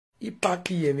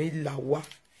Ipaki yemi lawa.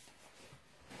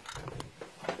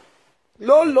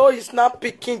 Lolo is now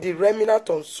picking the remnant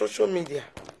on social media.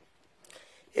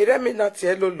 A remnant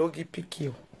here Lolo gi pick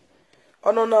you.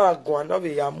 Ono na agwa no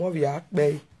be ya mo be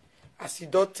akpe. As he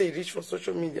don't reach for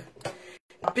social media.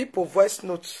 People voice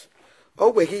notes. Oh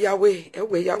we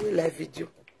Yahweh live video.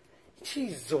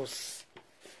 Jesus.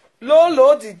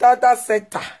 Lolo the data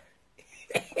center.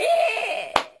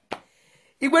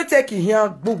 He will take here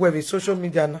book with social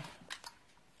media now.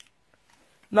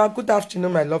 Now good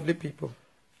afternoon, my lovely people.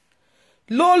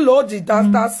 Lolo the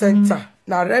data center.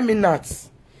 Now remnants.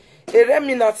 A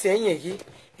remnants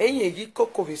enye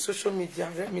koko with social media.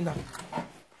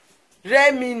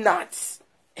 Remnants.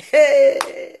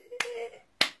 Hey.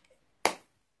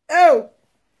 Oh.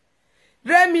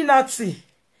 Remnants.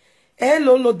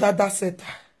 Lolo data center.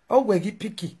 Oh we gi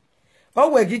picky. Oh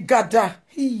we gi gada.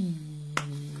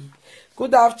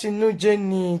 Good afternoon,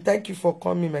 Jenny. Thank you for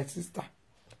coming, my sister.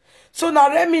 So now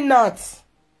remnants.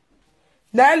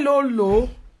 Now Lolo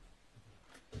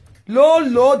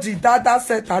the data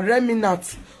center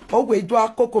remnants. Oh we do a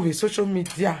coco with social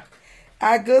media.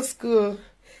 I go school.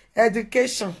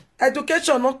 Education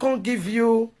not can give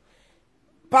you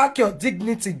pack your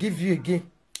dignity give you again.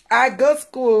 I go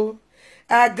school.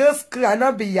 I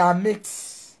not be your mate.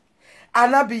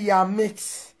 Now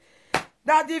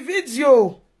the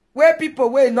video where people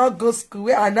will not go school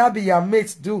where I not be your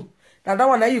mates do. Now that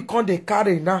one now you can't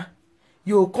carry now.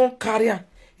 You can't carry.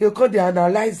 You can't the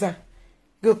analyzer.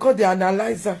 You can't the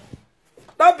analyzer.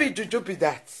 Not be juju be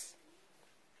that.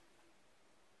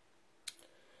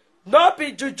 Not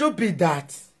be juju be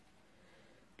that.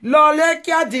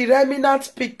 Lolekia the remnant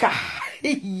speaker.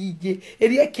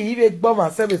 Eri ki even bomb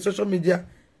myself in social media.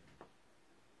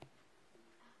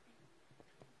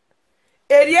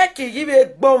 Eri ki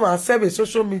even bomb myself in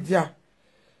social media.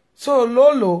 So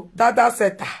Lolo data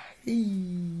center.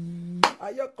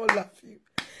 I just can't laugh you.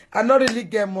 I don't really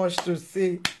get much to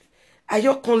say. I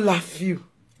just can't laugh you.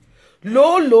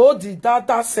 Lolo the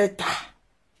data center.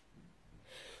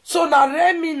 So now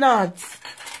remnant.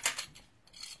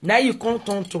 Now you can't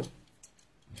turn to.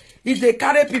 If they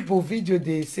carry people video,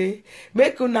 they say,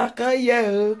 make una come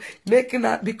here, make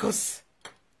una, because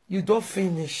you don't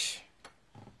finish.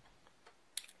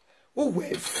 Who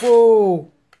were for?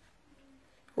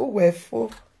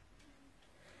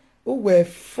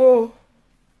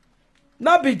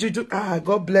 Not be juju.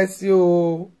 God bless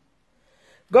you.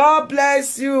 God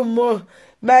bless you,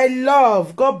 my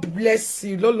love. God bless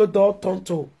you. Lolo don't turn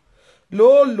to.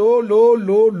 Lo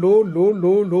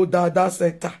dada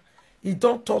center. He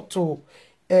don't talk to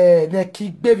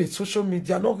neki baby social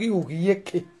media. No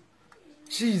yeke.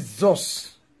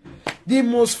 Jesus. The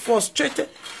most frustrated.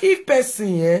 If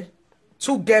person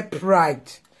to get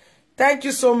pride. Thank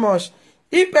you so much.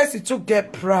 If person to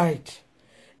get pride.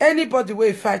 Anybody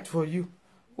will fight for you.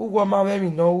 Who woman when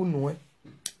we know.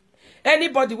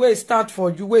 Anybody will stand for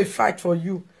you, will fight for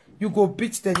you. You go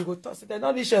beat them, you go toss it. They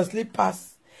not reach your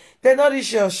slippers. They not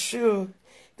reach your shoe.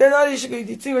 They not reach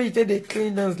the thing where you take the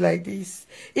clean nose like this.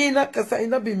 It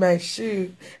not be my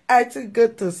shoe. I to go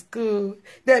to school.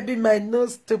 There be my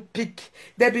nose to pick.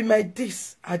 There be my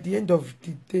this at the end of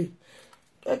the day.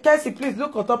 Cassie, please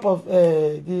look on top of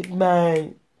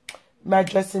my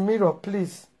dressing mirror,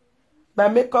 please. My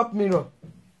makeup mirror.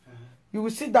 You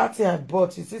will see that thing I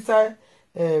bought. It's inside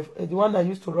the one I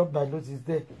used to rub my nose is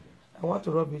there. I want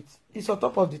to rub it. It's on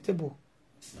top of the table.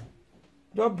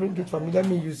 Don't bring it for me. Let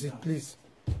me use it, please.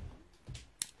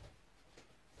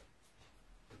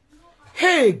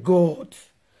 Hey, God.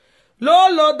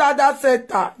 Lolo dada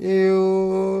center.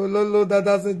 Lolo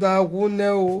dada center.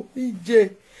 Wune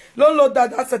EJ. Lolo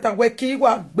dada center. We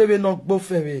kiwa bebe no go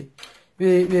fe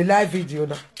we live video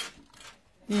na.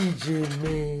 EJ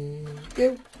me.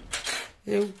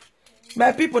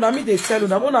 My people, na me they tell you.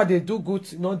 Na one they do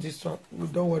good. Not this one.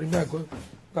 Don't worry, me I go.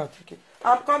 Okay.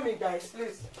 I'm coming, guys.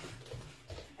 Please.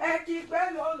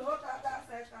 Lolo dada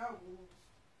center.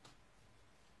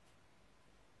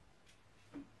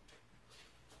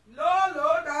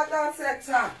 Lolo dada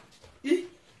center.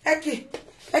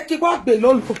 What be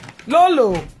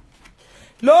Lolo?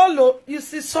 Lolo, you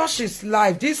see, such is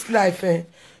life. This life,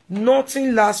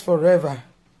 nothing lasts forever.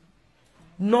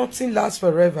 Nothing lasts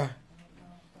forever.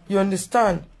 You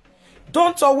understand?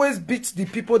 Don't always beat the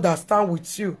people that stand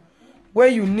with you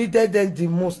when you needed them the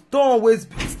most. Don't always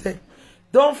beat them.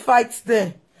 Don't fight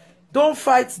them. Don't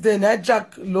fight them. I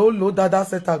jack Lolo dada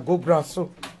center go ground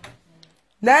so.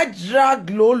 Now drag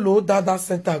Lolo dada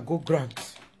center go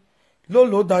grant.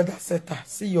 Lolo dada center,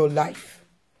 see your life.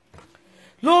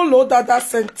 Lolo dada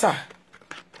center.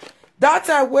 That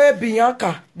time where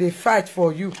Bianca they fight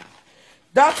for you.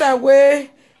 That time way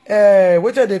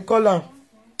what they call her?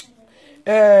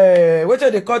 What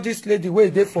they call this lady way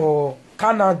there for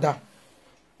Canada?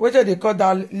 What they call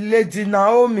that lady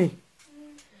Naomi?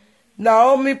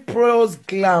 Naomi Pros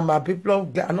Glamour. People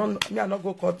of glam. I not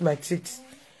go cut my teeth.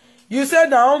 You said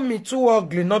Naomi too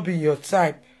ugly, not be your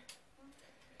type.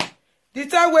 The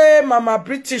time way Mama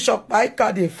British or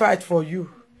Paika they fight for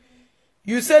you.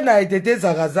 You say na the day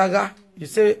Zaga. You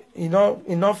say you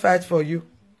know fight for you.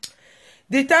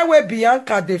 The time way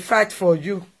Bianca they fight for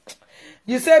you.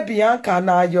 You say Bianca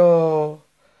na your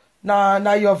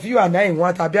view and na in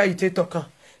want abia you take talk.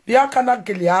 Bianca na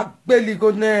gele agbeli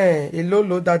go ne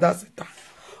Lolo dada seta.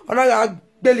 Ona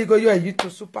agbeli go your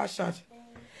YouTube super chat.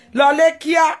 Lole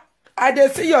kia I dey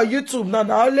see your YouTube now.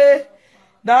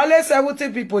 Now only 70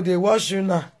 people they watch you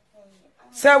now.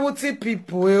 70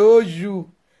 people they owe you.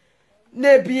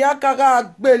 Ne Bianca ga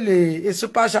agbele a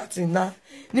super chat na.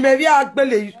 Ni me bi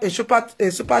agbele a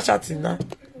super chat na.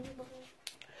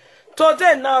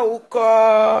 Today now we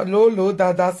call Lolo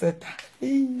dada seta.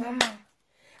 Mama.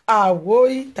 Ah,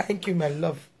 boy, thank you, my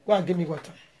love. Go and give me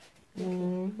water. Yeah,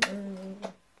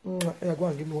 go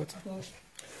and give me water.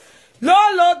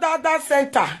 Lolo Dada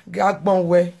Center,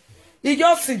 Gagbonwe. He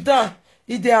just sit down.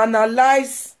 He dey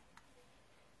analyze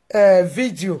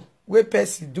video where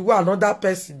person do, another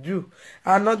person do,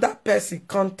 another person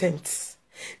content.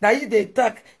 Now you they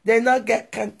talk, they not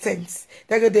get content.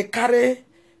 They go they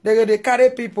carry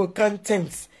people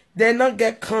content. They not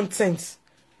get content.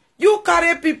 You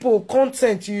carry people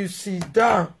content, you see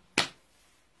that.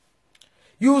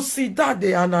 You see that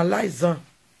they analyze them.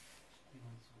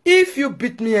 If you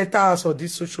beat me at house or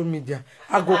this social media,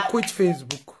 I go quit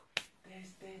Facebook.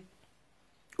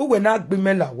 Who will not be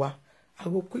melawa? I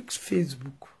go quit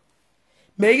Facebook.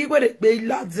 Maybe when it be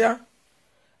lads, I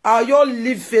all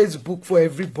leave Facebook for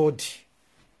everybody.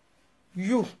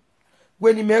 You,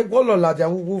 when you make Lolo lads,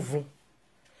 who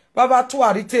Baba to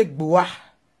arite gboa.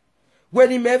 When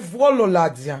he met Lolo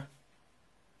ladia.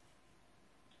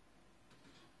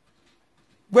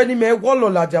 When he met Lolo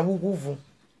ladia wuvu.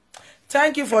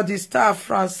 Thank you for the star,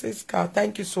 Francisca.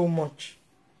 Thank you so much.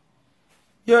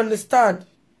 You understand?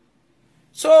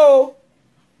 So,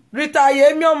 Rita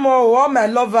Yemiomo, all my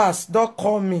lovers don't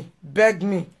call me, beg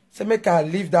me, say make I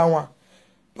leave that one.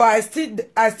 But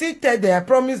I still tell them, I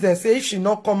promise them, say if she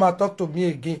not come out, talk to me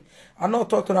again. I not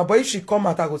talk to her, but if she come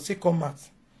out, I go see come out.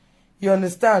 You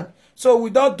understand? So we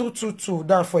don't do two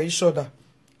down for each other.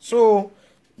 So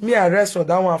me I rest on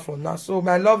that one for now. So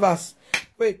my lovers,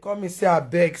 wait, come and say I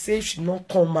beg. Say if she not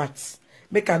come out,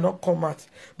 make her not come out.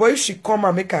 But if she come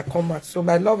out, make her come out. So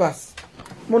my lovers,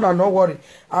 Mona not worry.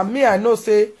 And me I know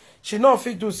say she not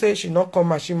fit to say she not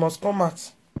come out. She must come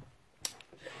out.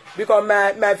 Because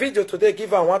my video today give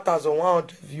her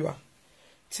 1,100 viewers.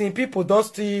 See people don't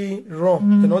still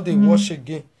run. They know they watch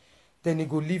again. Then they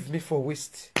go leave me for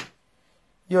waste.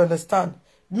 You understand?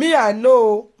 Me, I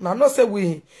know. Now, not say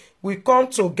we come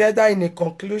together in a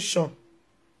conclusion.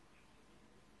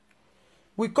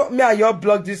 We come, me and your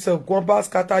blog this Gwamba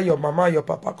scatter your mama and your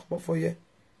papa come up for you.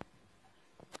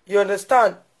 You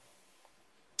understand?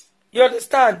 You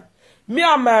understand? Me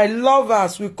and my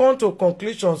lovers, we come to a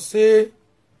conclusion. Say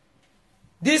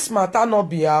this matter not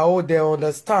be how they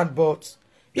understand, but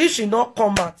if she not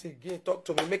come out again, talk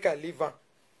to me, make her leave her.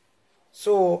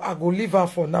 So I go leave her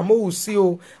for now. We'll see.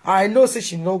 Oh, I know say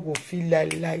she not go feel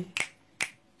like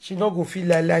she not go feel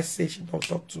like say she don't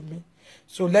talk to me.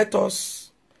 So let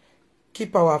us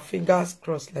keep our fingers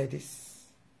crossed like this.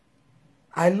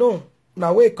 I know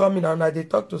now we coming and they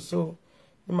talk to so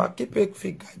you might keep a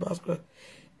finger crossed.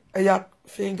 Yeah,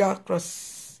 finger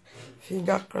crossed.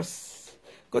 Finger crossed.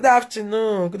 Good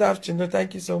afternoon. Good afternoon.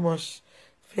 Thank you so much.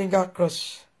 Finger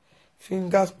crossed.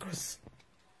 Fingers crossed.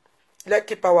 Let's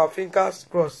keep our fingers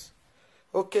crossed.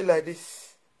 Okay, like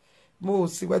this. We'll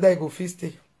see whether I go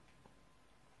stay.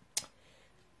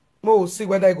 We'll see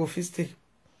whether I go stay.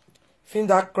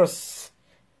 Finger crossed.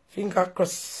 Finger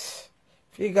crossed.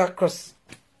 Finger crossed.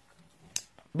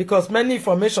 Because many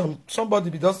information, somebody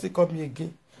be just still call me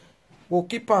again. We'll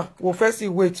keep her. We'll first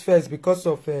wait first because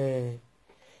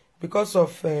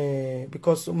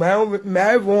my own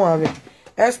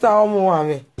Esther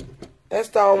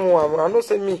Esther I know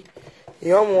say me.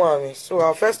 So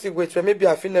I'll first wait. Maybe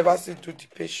I feel never see do the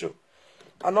pay show.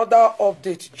 Another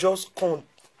update just come.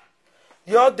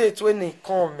 The update when they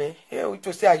come, here we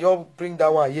to say I bring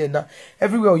that one here now.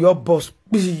 Everywhere your boss.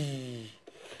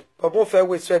 But more fair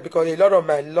wait because a lot of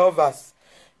my lovers,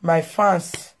 my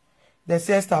fans, they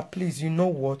say Esther, please, you know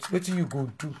what? What do you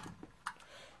go do?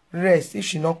 Rest. If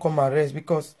she not come and rest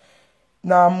because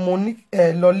now Monique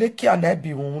Lolekia na be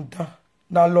wunda.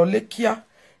 Now Lolekia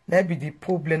That be the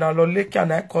problem. And Lolekia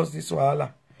and I cause this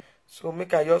wahala. So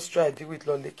make I just try to deal with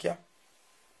Lolekia.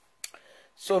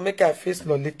 So make I face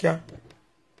Lolekia.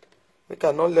 Make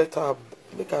I not let her.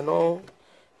 Make I not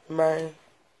mind.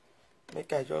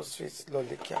 Make I just face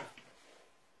Lolekia.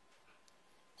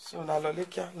 So now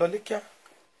Lolekia,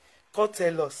 come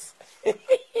tell us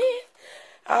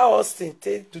how Austin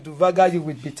take to do vaga you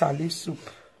with bitter leaf soup.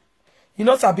 You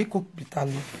know sabi cook bitter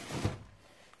leaf.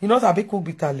 You know sabi cook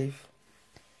bitter leaf.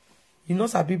 You know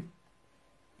sabi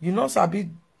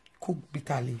cook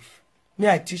bitter leaf. Me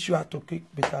I teach you how to cook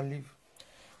bitter leaf.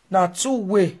 Now two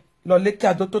way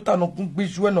Lolekia do tota no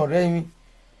gbiju no re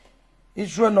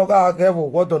iju no ga gewo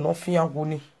wodo no fian go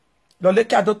ni.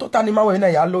 Lolekia do tota ni ma we na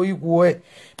ya lo igwo e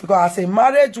because as a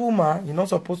married woman you're not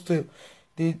supposed to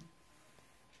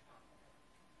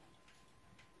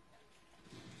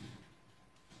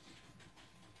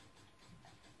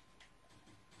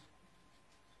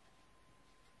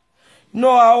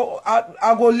No,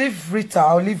 I go leave Rita.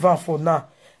 I'll leave her for now.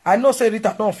 I know say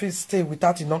Rita don't feel stay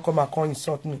without it not come and come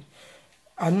insult me.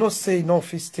 I know say no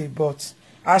feel stay, but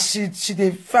as she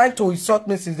they find to insult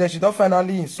me since then, she don't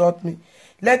finally insult me.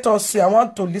 Let us see. I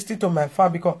want to listen to my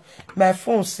phone because my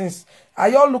phone since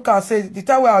I all look and say the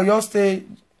time where I just stay,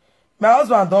 my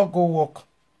husband don't go work.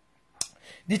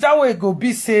 The time where it go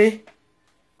be say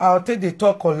I'll take the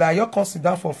talk or lie. You come sit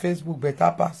down for Facebook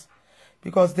better pass.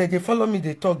 Because they follow me,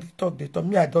 they talk.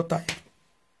 Me, I don't tire.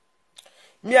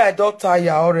 Me, I don't tire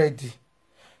already.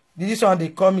 This one they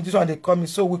call me, this one they call me.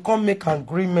 So we can't make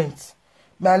agreement.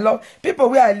 My love, people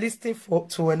where I listen for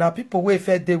to now, people where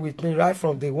fair day with me right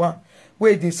from day one,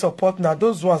 where they support now,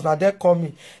 those ones now they call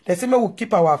me. They say me will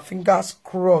keep our fingers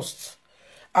crossed.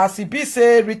 As it be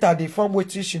say Rita the form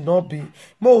which she not be,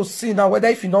 more see now whether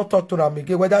if you not talk to them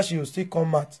again, whether she will still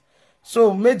come out.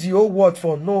 So make the whole word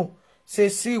for no. Say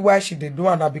see why she dey do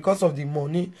and because of the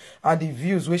money and the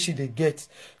views where she dey get.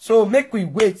 So make we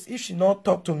wait. If she not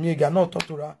talk to me again, not talk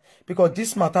to her. Because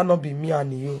this matter not be me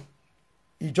and you.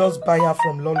 He just buy her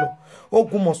from Lolo.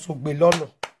 Ogun must be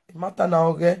Lolo. It matter now,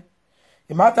 okay?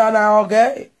 It matter now,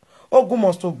 okay? Ogun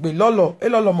must be Lolo.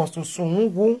 Lolo must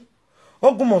sunwu.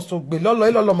 Ogun must be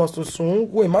Lolo. Lolo must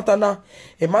sunwu. It matter now.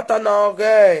 It matter now,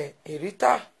 okay?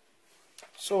 Rita.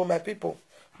 So my people,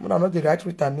 I'm not the right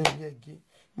with her name here again.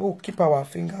 We'll keep our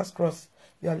fingers crossed.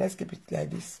 Yeah, let's keep it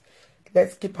like this.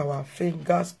 Let's keep our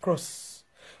fingers crossed.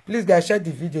 Please, guys, share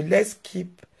the video. Let's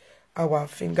keep our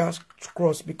fingers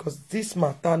crossed because this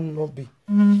matter not be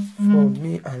for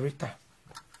me and Rita.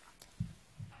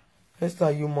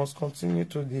 Esther, you must continue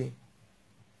to do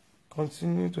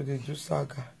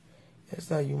saga.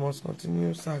 Esther, you must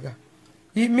continue saga.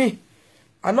 Me,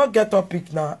 I not get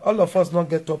topic now. All of us not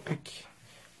get topic.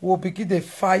 We'll begin the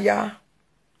fire.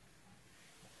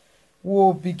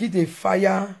 We'll begin the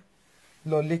fire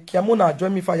Lolekia. Mona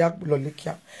join me fire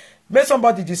Lolekia. May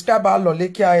somebody describe how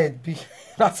Lolekia head be.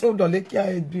 That's how Lolekia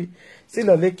head be. See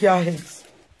Lolekia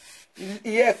head.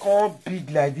 Here can't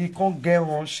big like this. Can't get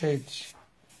on shade.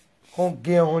 Can't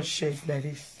get on shade like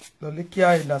this.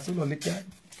 Lolekia head. That's how Lolekia head.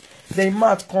 The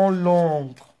mat can't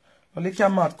long.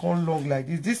 Lolekia mat can't long like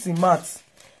this. This is mat.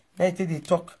 Now they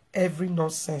talk every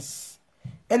nonsense.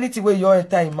 Anything where you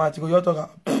enter in mat, you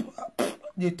talk.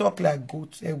 They talk like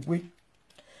goats away.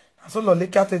 That's all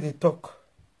Lolekia they talk.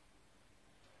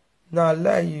 Now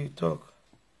lie you talk.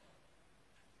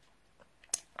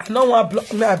 I don't want to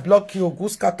block me. I block you. Go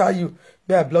scatter you.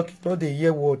 May I block you? No, they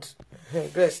hear words.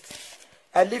 Rest.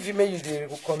 I leave you. May you they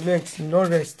comment. You no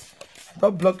rest.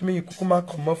 Don't block me. You come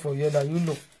out for you. Now you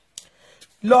know.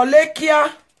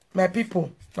 Lolekia, my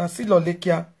people. Now see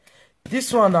Lolekia.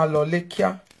 This one are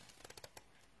Lolekia.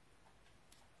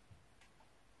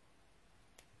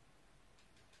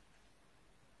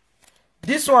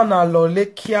 This one are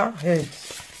Lolekia head.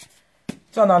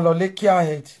 This one are Lolekia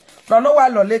head. But I know why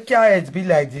Lolekia head be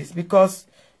like this. Because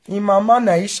in mama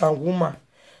na Ishan woman.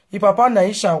 In papa na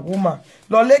Ishan woman.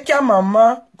 Lolekia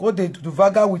mama go de do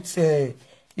vaga with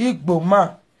Igbo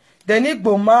ma. Then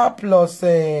Igbo ma plus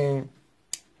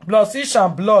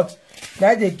Ishan blood.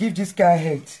 Now they give this kind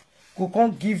head. We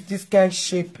can't give this kind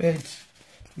shape head.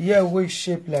 Yeah, way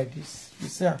shape like this. You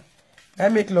see? I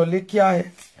make Lolekia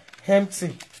head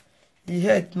empty. The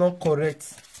head not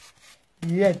correct.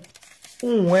 The head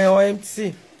well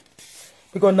empty.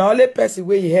 Because now only person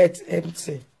where your head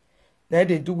empty. Now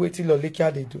they do what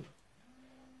Lolekia they do.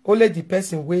 Only the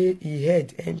person where your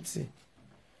head empty.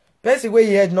 Person where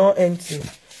your head not empty.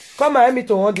 Come and help me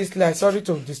to on this light. Sorry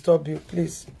to disturb you,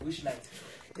 please. Which light?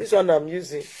 This one I'm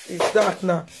using. It's dark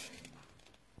now.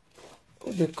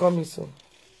 Oh, they call me so.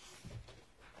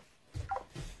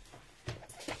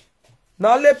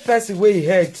 Now let person where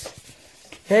your head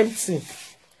empty.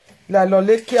 Like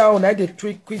Lolekia on I dey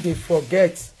trick quick they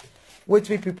forget what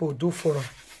people do for her.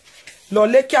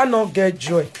 Lolekia not get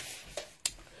joy.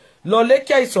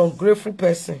 Lolekia is ungrateful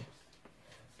person.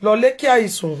 Lolekia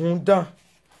is unhunda.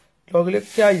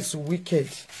 Lolekia is wicked.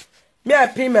 May I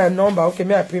pin my number? Okay,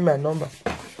 may I pin my number?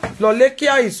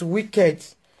 Lolekia is wicked.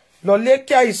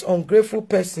 Lolekia is ungrateful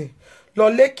person.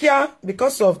 Lolekia,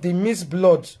 because of the mixed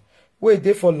blood, where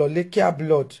they for Lolekia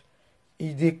blood,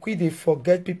 they quit they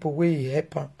forget people where he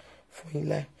help her for his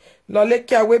life.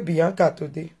 Lolekia where Bianca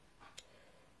today.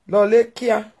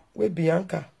 Lolekia where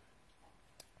Bianca.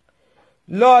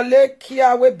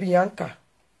 Lolekia where Bianca.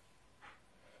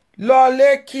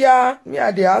 Lolekia, me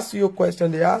they ask you a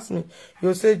question. They ask me,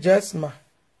 you say Jesma.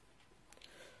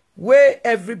 Where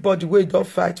everybody where don't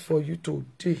fight for you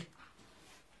today.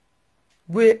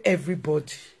 Where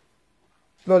everybody.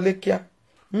 Lolekia.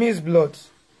 Miss blood.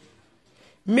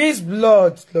 Miss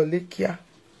blood, Lolekia.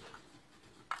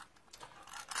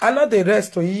 I know the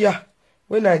rest to here.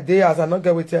 When I dey as I not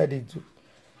get what I dey do.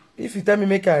 If you tell me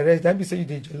make I rest, then be say you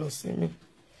dey jealousy me.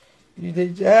 You dey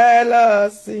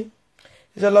jealousy.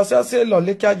 Jealousy I say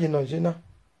Lolekia Jina.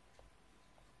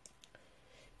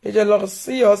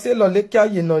 Jealousy I say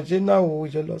Lolekia Jina oh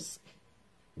jealousy.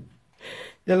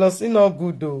 Jealousy not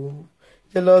good oh.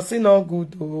 Jealousy not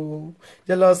good oh.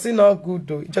 Jealousy not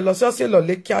good oh. Jealousy I say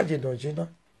Lolekia Jina.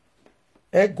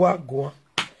 Egwagwa.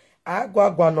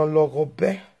 Agwagwa no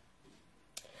logobe.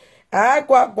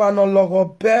 Agwagwa no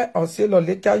logobe. I say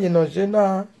Lolekia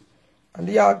Jina. And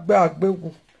ya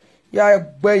agbe. Ya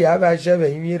gbe ya ba jebe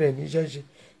yire ni jeje.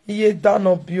 Iye da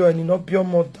no bio ni no bio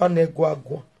mo da na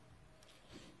egwagwa.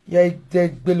 Ya de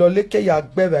gbe Lolekia ya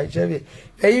gbe ba jebe.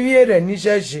 Yire ni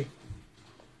jeje.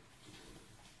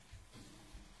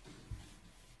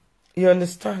 You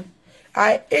understand?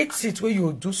 I hate it when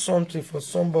you do something for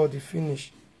somebody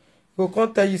finish. You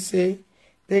can't tell you say,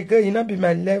 the girl, you not be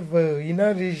my level, you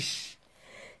not rich.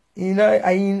 You know,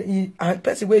 and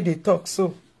person where they talk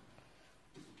so.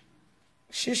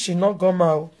 She not come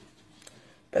out.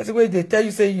 Person where they tell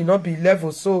you say you not be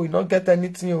level so you not get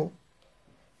anything. Oh.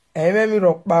 And when me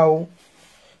rock bow,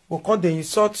 we can't they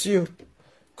insult you.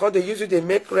 Can't they use you they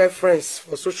make reference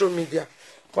for social media.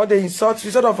 Can't they insult you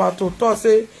instead of her to talk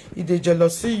say if they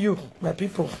jealousy you, my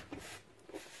people.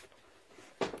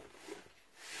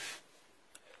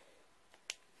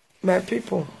 My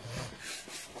people.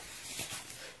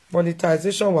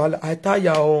 Monetization while I tell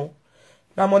you.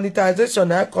 Now monetization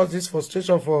I cause this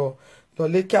frustration for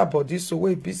Lolekia body so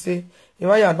we be say if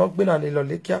I are not been on the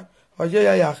Lolekia or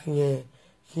yeah he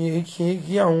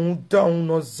down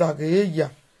no zagaya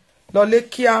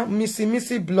Lolekia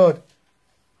missy blood.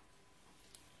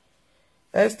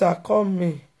 Esther call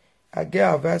me. I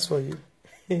get advice for you.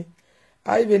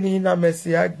 I even in a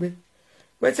messy agbe.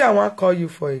 Wait till I want to call you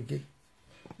for again.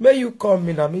 May you call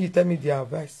me now, may you tell me the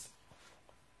advice.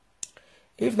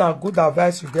 If not good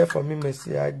advice you get from me,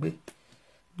 Messi Agbe,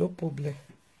 no problem.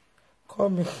 Call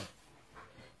me.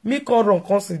 Me can't run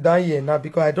consider here now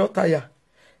because I don't tire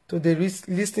to the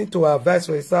listening to advice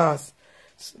for his ass.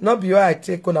 Not be why I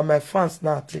take on my fans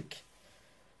now take.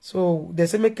 So they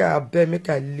say make I bear, make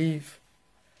I leave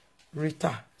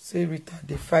Rita. Say Rita,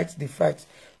 the fight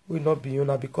will not be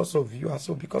on because of you.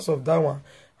 So because of that one,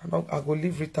 I go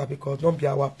leave Rita because not be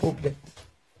our problem.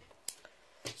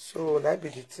 So that be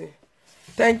the thing.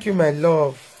 Thank you, my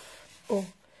love. Oh,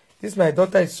 this my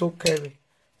daughter is so caring.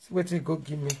 So wait till you go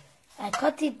give me. I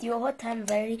cut it the whole time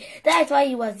very. That's why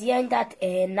he was hearing that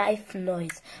knife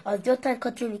noise. I was just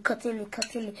cutting it.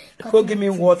 Go give me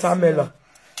watermelon.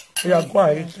 Yeah, go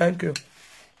ahead. Thank you.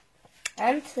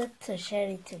 I'm set to share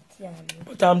it with you.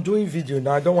 But I'm doing video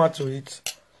now. I don't want to eat.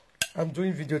 I'm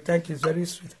doing video. Thank you. It's very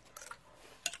sweet.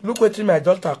 Look what my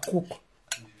daughter cook.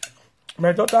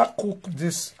 My daughter cooked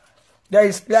this. There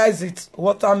is slice it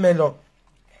watermelon.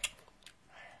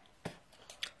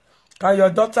 Can your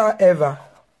daughter ever?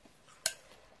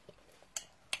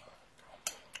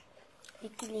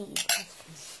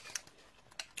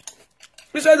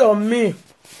 Instead of me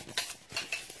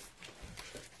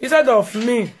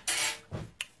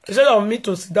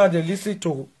to sit down and listen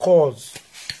to calls,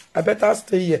 I better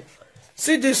stay here.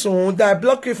 See this one that I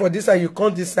block you for this and you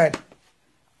can't decide.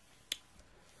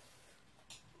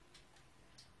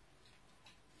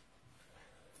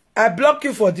 I block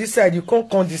you for this side, you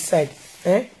can't decide.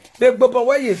 Eh? But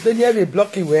why you don't have a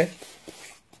block you where?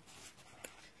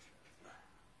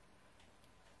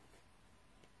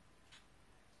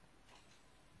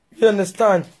 You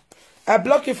understand? I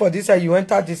block you for this side, you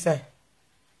enter this side.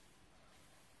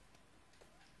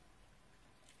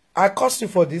 I curse you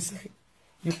for this side,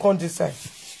 you can't decide.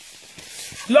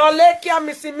 Lolekia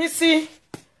missy.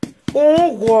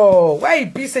 Oh, whoa. Why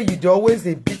it be say you dey always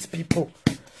dey beat people?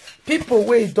 People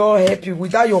wey don't help you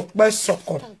without your best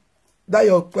succor. That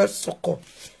your best succor.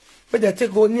 But they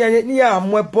take go ni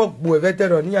amwe bogbo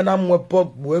evetero ni na amwe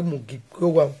bogbo emugi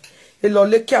go. E lo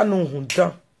lekia no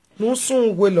hundan. No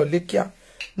sun we lo lekia.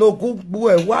 No gugbu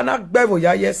e wa na gbe bo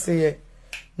ya yese e.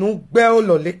 No gbe o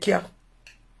lo lekia.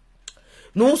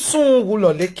 No sun wo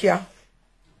lo lekia.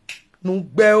 No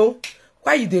gbe o.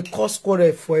 Why you dey cause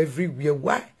quarrel for everywhere?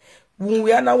 Why? When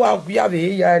we are now we have a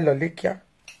ya lo lekia.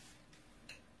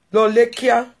 Lo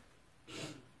lekia.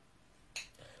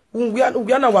 When we are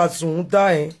now azun da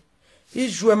eh.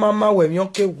 Ijue mama we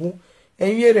mionke wu.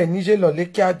 Enye re nije lo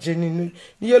lekia jeni.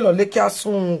 Nije lo lekia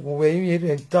sun wu enye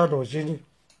re daro jeni.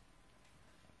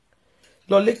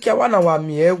 Lo lekia wana wa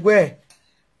miewe.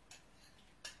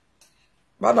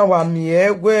 Wana wa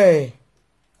miewe.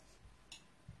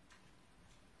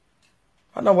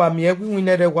 Wana wa miewe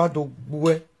winere wa do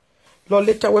buwe. Lo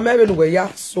lekia we mebe nuwe ya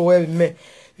so me.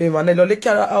 Mane lo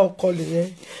lekia alcohol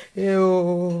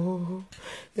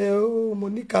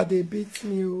Monica they beat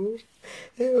me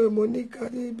Monica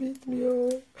they beat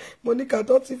me Monica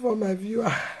don't for my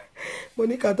viewer.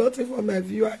 Monica don't for my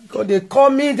viewer. Because they call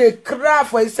me, they cry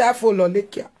for itself for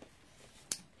Lolekia.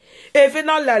 If you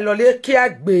not like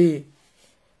Lolekia,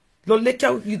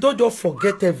 you don't just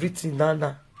forget everything,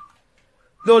 Nana.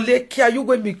 Lolekia,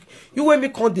 you when me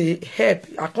come they help.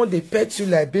 I come they pet you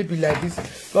like baby like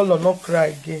this. Lolo, not cry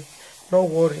again. Don't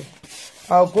worry.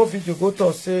 I'll go video go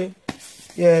to say,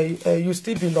 yeah, you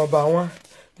still be number one.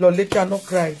 Lolekia, not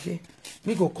cry again.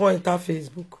 Me go come enter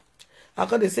Facebook. I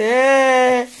come they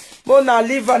say, Mona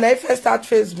leave and I first start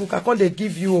Facebook. I come they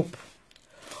give you hope.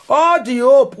 All the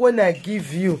hope when I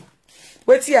give you.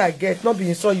 Wait till I get, not be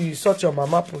insult you insult your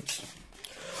mama put.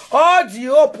 All the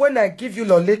hope when I give you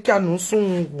Lolekia no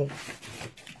soon.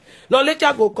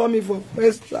 Lolekia go call me for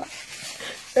Esther.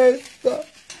 Esther.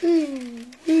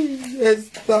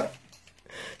 Esther.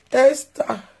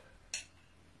 Esther.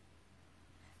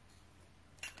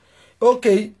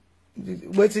 Okay.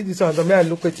 Wait till this one. Let me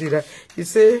look at it. You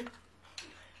say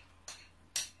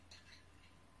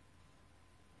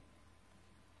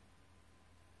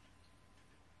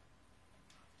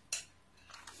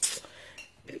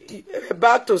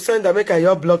back to send that make I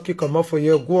your block you come up for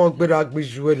you. Go on better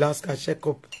you last can check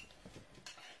up.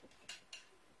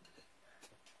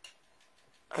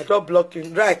 I don't block you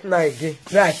right now again.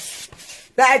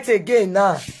 Right again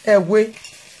now. Wait.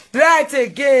 Right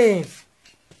again.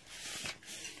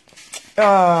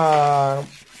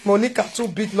 Monica too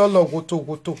beat Lolo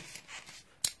goto.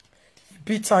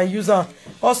 Beat and use her.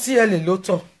 OCL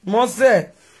Loto. Moze.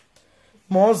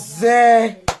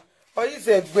 Or is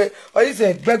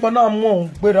it beg or not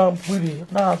more? But I'm pretty.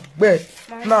 Now, bed.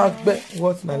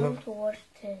 What's my love? Watch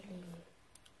telly.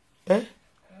 Eh?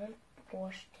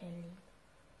 Watch telly.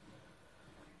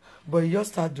 But you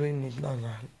just start doing it now.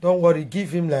 Don't worry.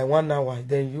 Give him like 1 hour.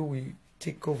 Then you will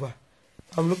take over.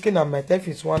 I'm looking at my time. If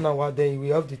it's 1 hour, then you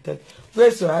will have the time.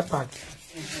 Where's your iPad?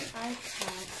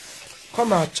 iPad.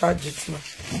 Come and charge it now.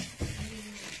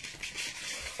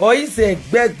 Or is it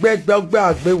beg.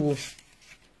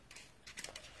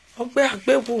 Ogbe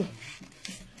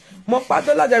mo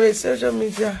padola there social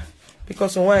media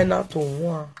because why not to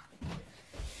one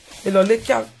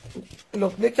Lolekia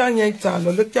yenta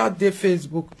Lolekia dey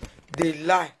Facebook they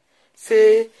lie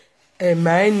say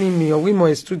my enemy or we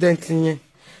my student yen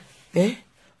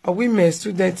or we my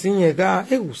student yen ga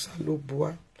usa lo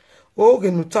bua o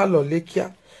genuta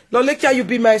Lolekia you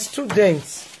be my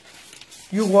student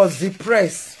you was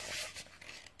depressed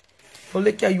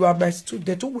Lolekia you are my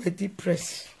student who were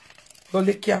depressed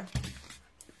Lolekia,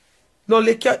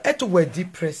 eto we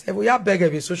depressed. We are beg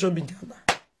every social media now.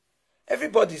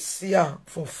 Everybody see her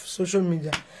for social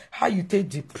media. How you take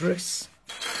depressed?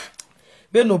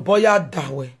 Be no boy that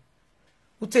way.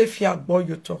 Who take fear boy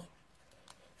you talk?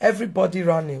 Everybody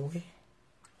ran away.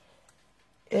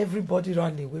 Everybody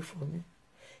ran away from me.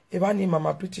 If I need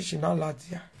Mama British in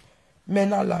Aladia, men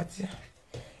Aladia.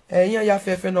 And ya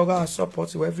fefe no ga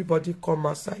support you. Everybody come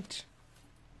outside.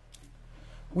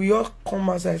 We all come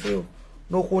outside. Say,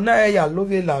 no kona ya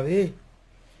love lave.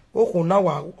 O kona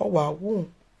wa wu.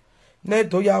 Ne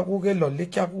do ya guge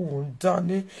Lolekia wu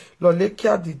dan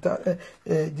Lolekia di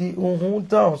ohun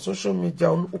down on social media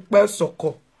upe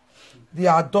soko. The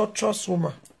adulterous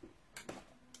woman.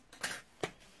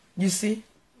 You see?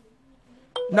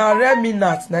 Now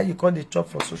Reminat now you call the chop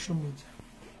for social media.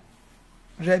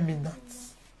 Reminat.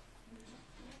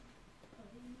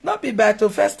 Not be bad to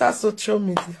first start social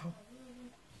media.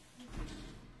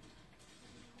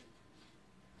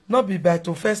 Not be bad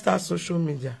to first start social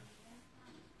media.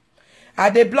 I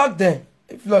they block them.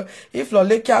 If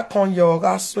Lolekia con your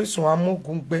ass, so it's one more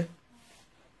gungbe.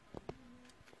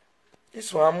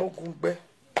 It's one more gungbe.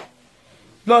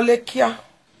 Lolekia.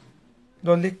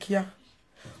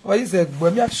 Or is it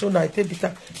when me show na take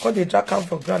bitter? Cause they drag am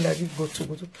for ground like this go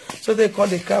to. So they call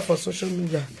the cry for social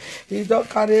media. He don't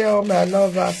carry all my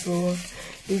lovers, so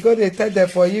he go they tell them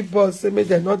for you boss. Say me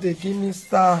they not they give me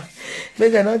star. Me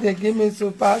they not they give me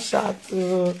super chat.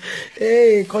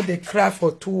 Hey, cause they cry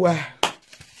for 2 hours.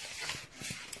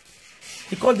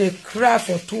 Because they cry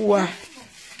for 2 hours.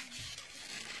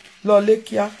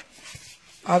 Lolekia,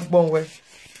 agbonwe.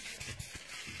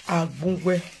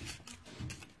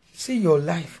 See your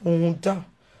life. Want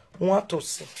to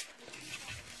see.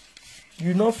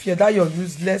 You not fear that you're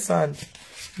useless and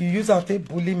you use and take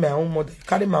bully my own mother. You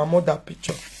carry my mother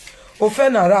picture.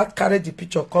 Offend a rat carry the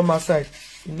picture, come outside.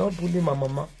 You not bully my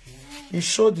mama. You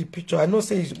show the picture. I know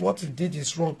say what he did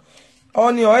is wrong.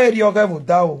 On your head, your guy will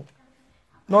die.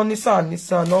 No Nisa,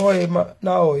 no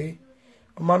now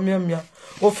Mamma.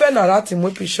 Offend a rat in my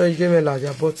picture you gave me like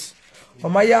that, but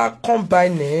Maya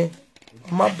combine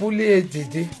my bully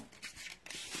did.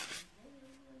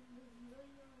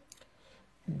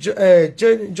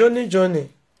 Johnny.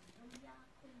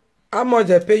 How much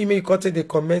they pay you? Me cut the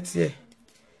comment here.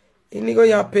 You go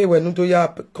ya pay when you do ya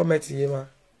comment here, man.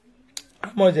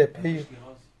 How much they pay you?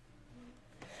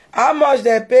 How much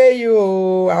they pay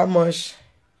you? How much?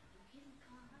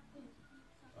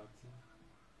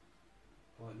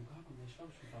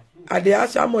 They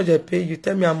ask you how much they pay you.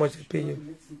 Tell me how much they pay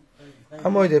you. How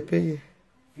much they pay you?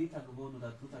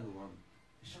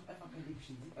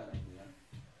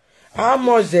 How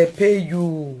much they pay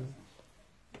you?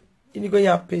 You go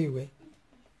here pay you.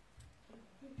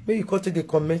 Maybe you cut the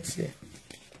comments here.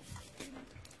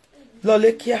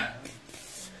 Lolekia,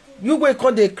 you go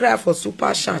come they cry for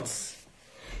super chats.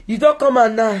 You don't come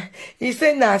and now. He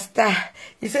say na star.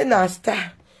 He say na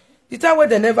star. The time when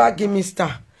they never give me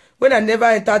star. When I never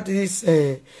entered this,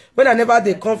 when I never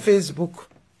they come Facebook.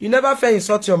 You never felt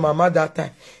insult your mama that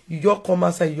time. You just come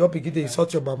outside, you just begin to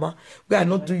insult your mama. Where I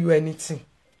not do you anything.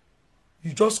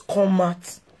 You just come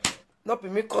out. Not be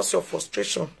me cause your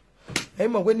frustration.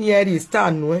 When you hear it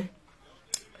start, no.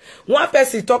 One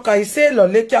person talk and he say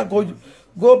Lolekia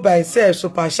go by himself,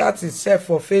 super chat himself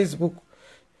for Facebook.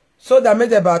 So that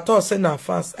made the battle say na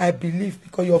fast. I believe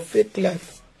because your fake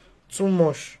life too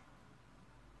much.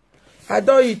 I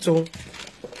don't eat too.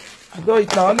 I don't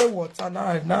eat now only water. Now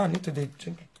I need to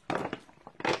drink.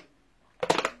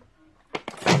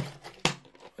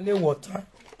 Only water.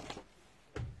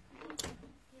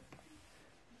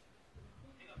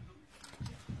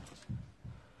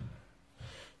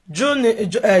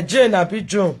 Jane, I be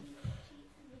June.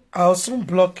 I'll soon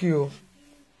block you.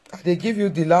 They give you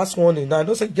the last warning. Now,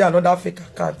 don't say get another fake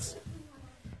account.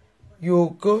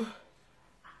 You go.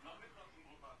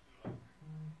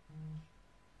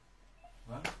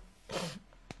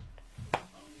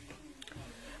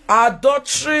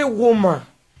 Adultery woman.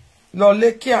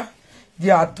 Lolekia,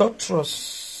 the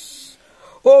adulteress.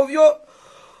 Ovyo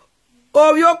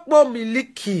kpo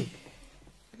miliki.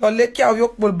 Lolekia ovyo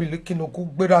kpo miliki no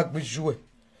kugbera gbejue.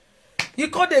 You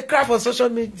can't they cry for social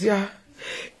media.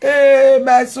 Hey,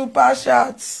 my super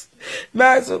chats.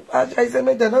 My super chats. I say,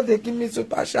 me, they not they give me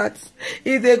super chats.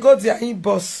 If they go their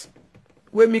inbox,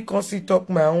 when me can see talk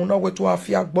my own, not wait to have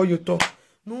fear boy you talk.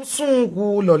 No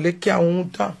sungu Lolekia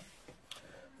unta.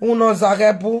 Uno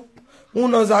zarebu.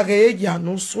 Uno zareya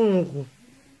no sungu.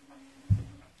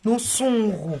 No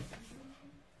sungu.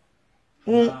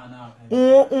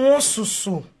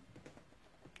 Susu.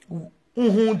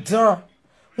 Dan.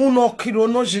 Uno kilo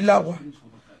no jilawa.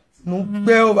 No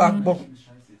beo bakbo.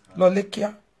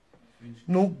 Lolekia.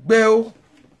 No beo.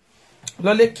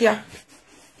 Lolekia.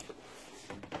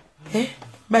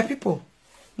 My people.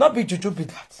 Not be juju be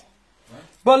that.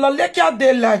 But Lolekia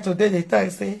they lie today. They tell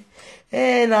say,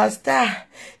 na star.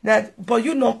 But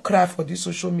you not cry for this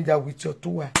social media with your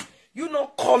 2 eyes. You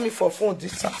not call me for phone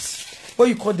this house. But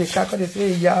you call the car, they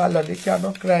say, yeah, Lolekia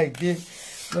not cry again.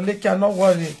 Lolekia not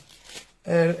worry.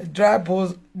 Dry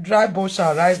bowl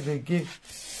shall rise again.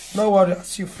 No worry,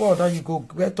 as you fall, now you go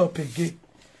get up again.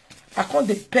 I can't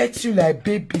they pet you like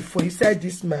baby for inside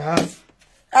this my house.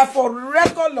 I for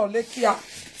record Lolekia.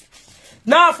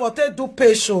 Now for take do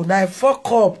pay show. Now I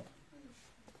fuck up.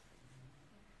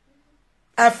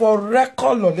 I for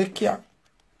record Lolekia.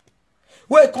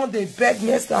 Where can't they beg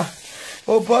me, Esther?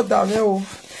 Oh, bother me, oh.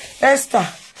 Esther.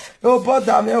 Oh,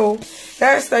 bother me, oh.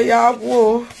 Esther, yeah,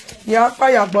 whoa. Yeah,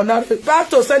 back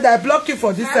to send I block you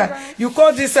for this side. You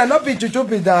call this side, not be juju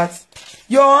be that.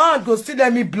 Your hand go still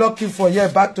let me block you for here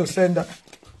back to sender.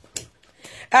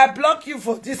 I block you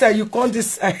for this and you can't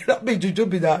decide. Not be juju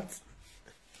be that.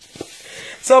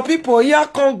 So people here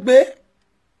can't be.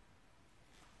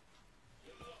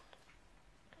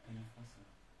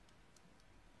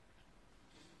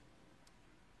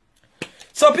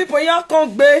 So people here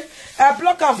can't be. I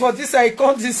block her for this and you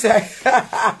can't decide.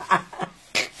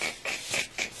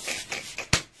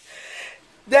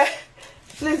 There,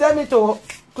 please let me to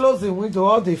close the window,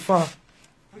 all the fan.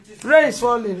 Rain is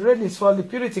falling, rain is falling.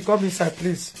 Purity, come inside,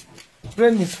 please.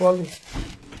 Rain is falling.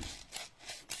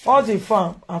 All the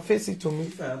fan, and face it to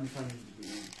me.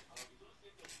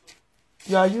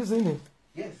 You are using it?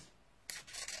 Yes.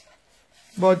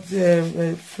 But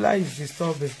fly is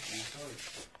disturbing.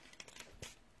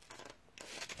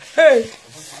 Hey,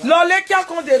 Lolekia,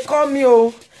 come they call me,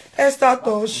 oh. Esther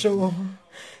to show.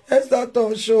 Esther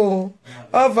to show.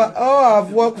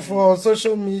 I've worked for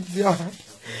social media.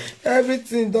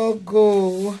 Everything don't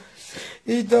go.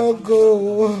 It don't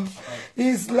go.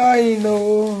 He's lying,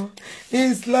 oh.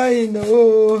 He's lying,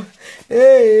 oh.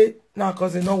 Hey. Now,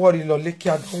 cause don't worry,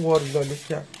 Lolekia. Don't worry,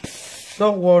 Lolekia.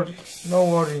 Don't worry.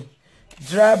 Don't worry.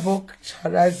 Dry book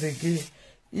shall rise again.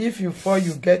 If you fall,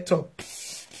 you get up.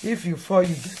 If you fall,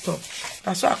 you get up.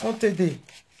 That's why I can't take the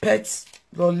pets,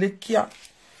 Lolekia.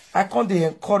 I can't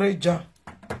encourage her.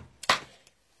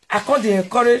 I can't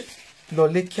encourage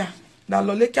Lolekia. Now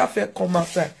Lolekia fait come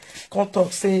outside. Quand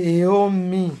talk say, oh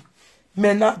me.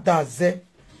 Mena daze.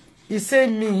 He say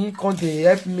me, quand they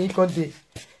help me, quand they.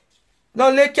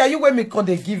 Lolekia, you when me quand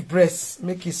they give breast,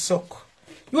 make it suck.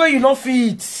 You when you not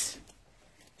feed.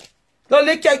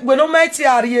 Lolekia, we no mighty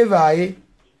arrive, eh?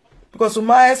 Because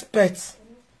my expect.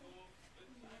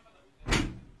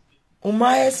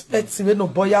 My expect we no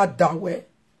boy that way.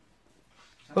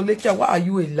 Lolekia, why are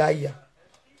you a liar?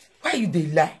 Why you dey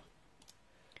lie?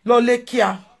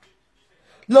 Lolekia.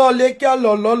 Lolekia,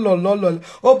 lo.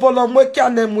 Opono mwekia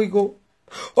nemwigo.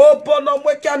 Opono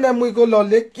mwekia nemwigo,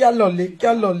 Lolekia.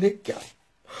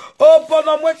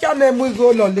 Opono mwekia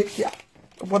nemwigo, Lolekia.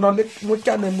 Opono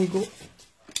mwekia nemwigo.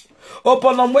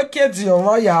 Opono mwekia diyon,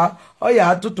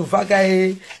 oya tutu faga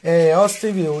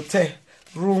Austin Hotel.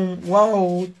 Room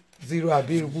 100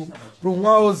 abiru. Room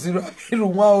 100 abiru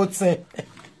 110.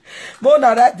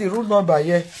 Mona write the room number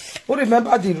here. Who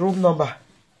remember the room number?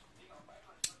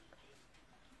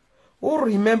 Who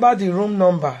remember the room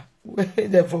number?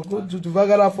 They forgot to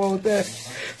Vagara for hotel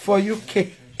for UK.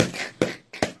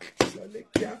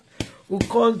 Who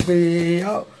can't be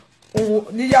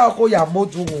Nia Koya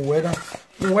Modu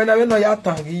when I know ya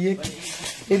tangi.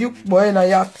 If you boy na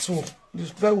ya too. You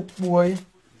spell boy.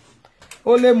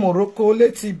 Ole Morocco,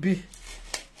 ole TB.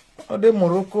 Ole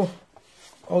Morocco.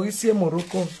 Orisie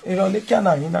Morocco. Lolekia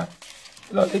na hina.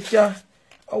 Lolekia.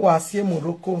 Owasie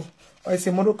Morocco.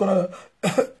 Oise Morocco na.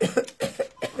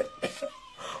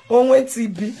 Onwe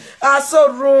TB.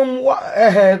 So room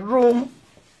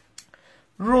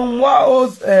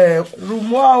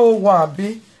 101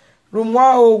 B. Room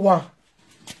 101.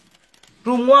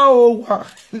 Room 101.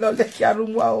 Lolekia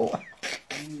room 101.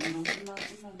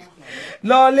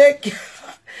 Lolekia.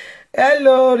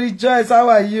 Hello, Rejoice. How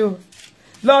are you?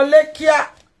 Lolekia.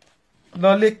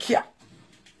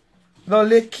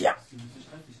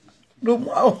 Room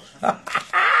 101.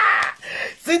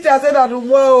 Cynthia said that room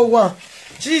 101.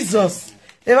 Jesus.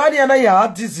 Evani yana ya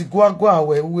Disguagua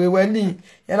we ni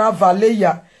yana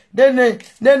valeya. Then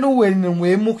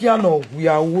we mukia no we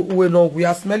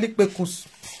are smelling pekus.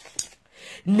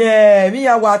 Ne mi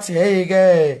ya wati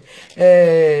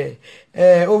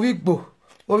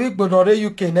Ovigbo no re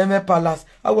UK Neme Palace.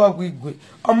 Awa gwigwe.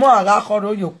 Omo ara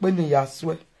koro yo pe ni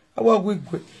yaswe. Awa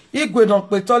gwigwe. Igwe no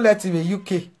pe toilet we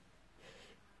UK.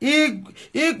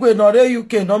 Igwe no re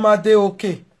UK no ma de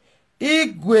okay.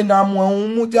 Igwe na mu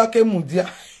mudia ke mudia.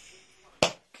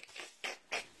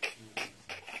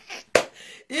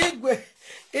 Igwe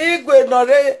no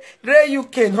re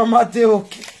UK no ma de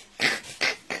okay.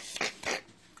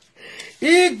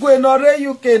 Igwe no re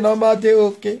UK no ma de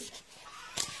okay.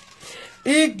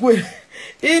 Igwe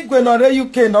no re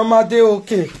UK no ma de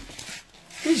okay.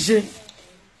 Ije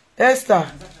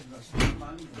Esther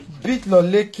beat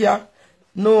Lolekia.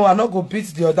 No, I not go beat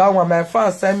the other one. My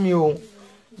fans send me home.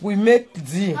 We make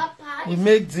D. Papa, We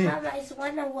make D. Mama, is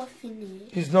 1 hour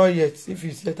finished? It's not yet. If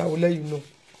it's yet, I will let you know.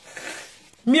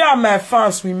 Me and my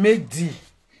fans, we make D.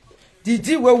 The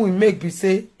D where we make, we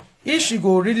say, if she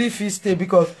go really feel stay,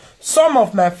 because some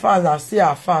of my fans are still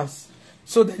our fans.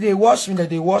 So they watch me,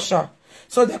 they watch her.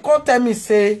 So they can't tell me,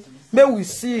 say, may we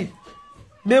see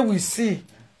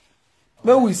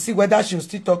whether she'll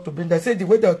still talk to me. They say the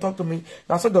way they'll talk to me,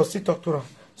 that's what they'll still talk to her.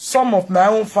 Some of my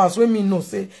own fans, when me know,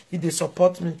 say, if they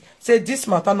support me, say, this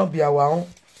matter not be our own.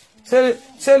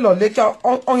 Say Lolekia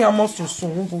on your must to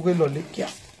soon Google Lolekia.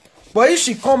 But if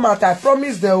she come out, I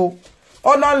promise they will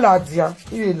honor Ladia.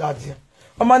 You Ladia.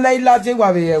 Omana Ladia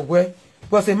wa we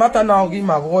because a matter now give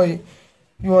my boy.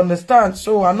 You understand?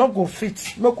 So I not go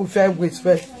fit. No go fair wait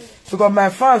first. Because my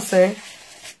fans say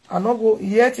I not go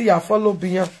yet you follow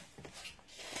beyond.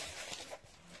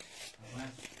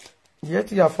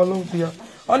 Yet you follow beyond.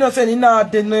 On your saying na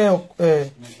de no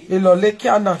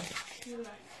Lolekia na.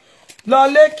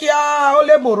 Lolekia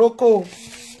ole Morocco.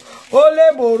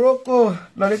 Ole Morocco.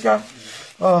 Lolekia.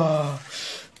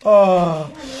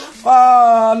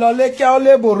 Lolekia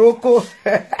ole Morocco.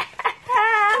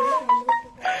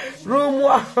 Room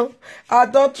one. I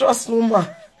don't trust woman.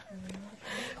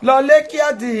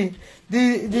 Lolekia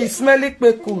the smelly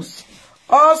pickles.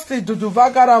 All still do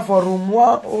vagara for room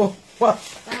one. Oh, what?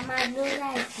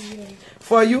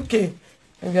 For UK.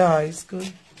 Yeah, it's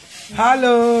good.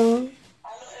 Hello. Hello,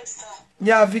 Esther.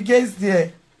 Yeah, Viga's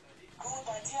there. Good,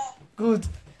 my dear. Good.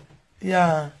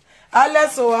 Yeah.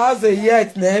 Alex has a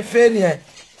yet, ne failure.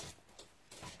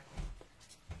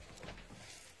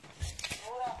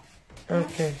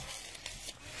 Okay.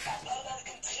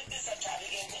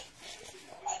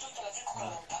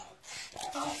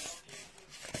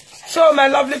 So, my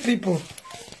lovely people,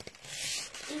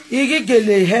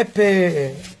 Igigele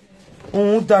hepe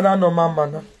dana no mama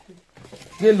na.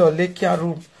 Gelo lekia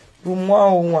room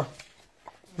 101.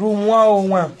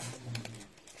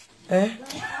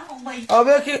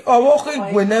 Owoki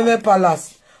gwe neme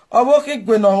palace. Owoki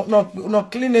gwe no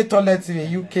clean toilet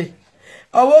in UK.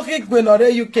 Owoki gwe no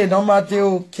re UK no ma de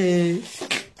okay.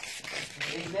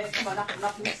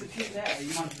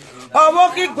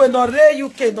 Owoki gwe no re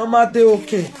UK no ma de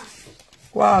okay.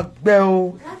 Wa gbe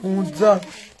o unza.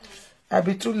 I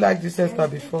be too like this Esther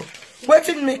before. What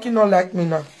did make you not like me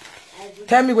now?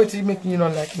 Tell me what did make you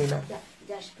not like me now.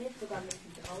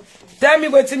 Tell me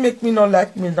what did make me not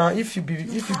like me now. If you be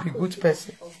good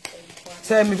person,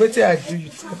 tell me what I do. You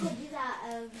tell me.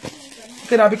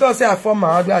 Okay, now because I form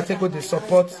my hobby, I take all the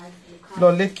support.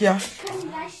 Lolekia,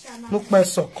 look my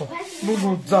soko.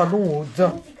 No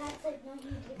down.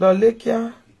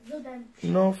 Lolekia,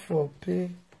 no for pay.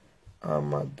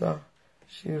 Amada.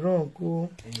 She run go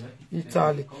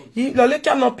Italy.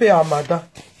 Lolekia not pay Amada.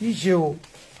 Ije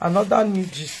another new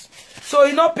gist. So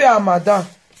he not pay Amada.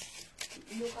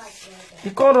 He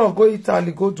can't run go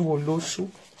Italy, go to Olosho.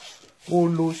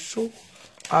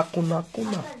 Akuna.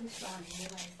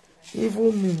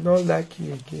 Even me not like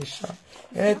you again, Sha.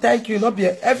 Thank you. Not be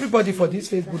everybody for this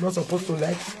Facebook not supposed to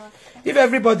like you. If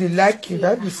everybody like you,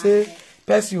 that will say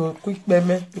person will quick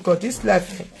meme because this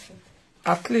life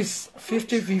at least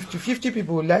 50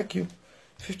 people will like you.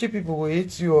 50 people will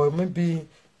hate you, or maybe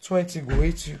 20 will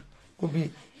hate you. Could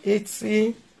be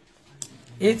 80,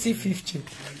 50.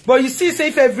 But you see, say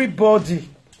if everybody,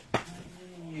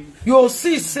 you'll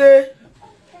see, say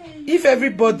if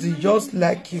everybody just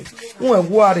like you, I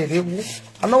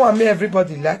don't want me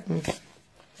everybody like me.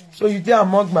 So you there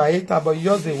among my hater, but you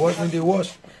just they wash when they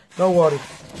wash. Don't worry,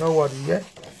 yeah.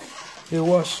 They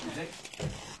wash.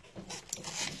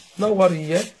 Don't worry,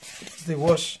 yeah. They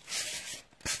wash.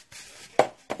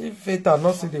 If hater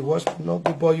not see the wash, no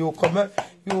good, but you comment,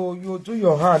 you do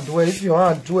your hand. Well, if your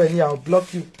hand do any, I'll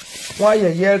block you. Why you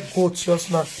hear goat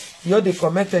just now? You they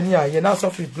comment any, you're not so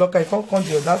free blocker. I can't come to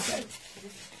your that side.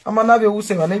 I'm not who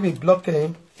say my name is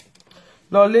blocking.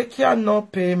 Lolekia no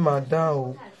pay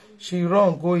madam. She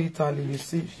run go Italy, you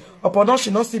see. Upon she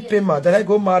not still pay madam. I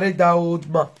go marry that old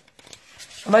man.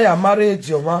 And I am married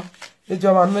Ejoma.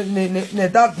 Ejoma ne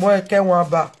that boy can one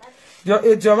ba.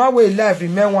 Ejoma way life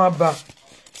remain one ba.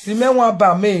 Remain one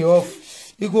ba May off.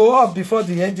 He go up before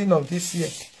the ending of this year.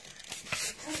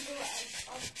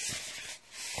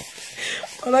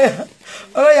 And I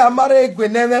am married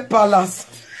Gweneme Palace.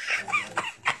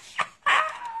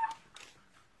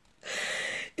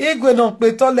 Igwe no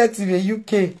pe toilet in the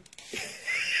UK.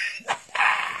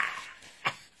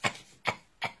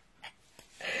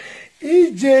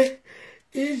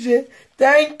 EJ,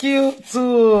 thank you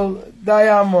to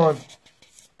Diamond.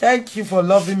 Thank you for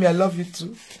loving me. I love you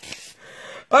too.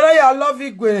 I love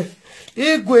Igwe.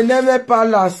 Igwe Neme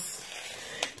Palace.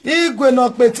 Igwe no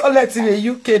pe toilet in the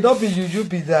UK. Don't be you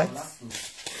be that.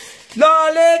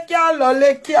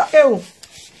 Lolekia. Ew.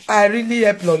 I really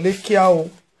help Lolekia.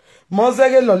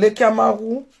 Mozege Lolekia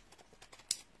mahu.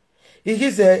 It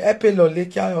is a epi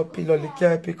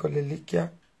Lolekia.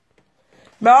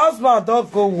 My husband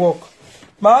don't go work.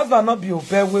 My husband not be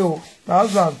obey well. My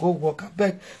husband go work. I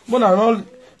beg. But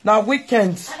now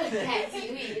weekends.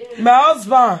 My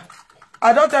husband,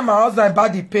 I don't tell my husband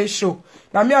about the pay show.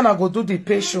 Now me and I go do the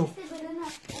pay show.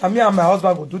 Now me and my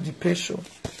husband go do the pay show.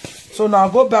 So now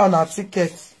go buy on a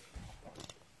ticket.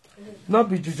 Not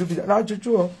be juju, be not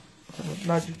juju. Oh.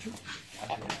 Not juju.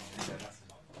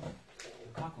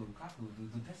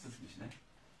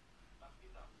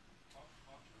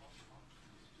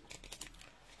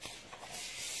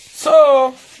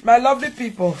 So, my lovely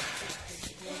people,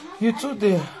 you too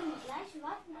there.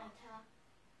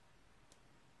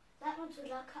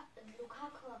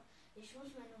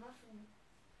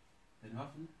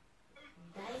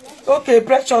 Okay,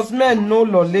 precious men know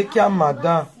Lolekia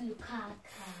madam.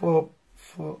 For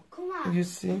you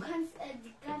see.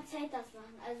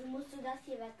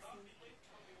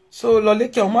 So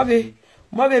Lolekia,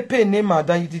 umabe pay name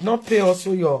madam. You did not pay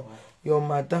also your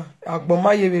madam.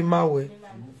 Agboma yewe mawe.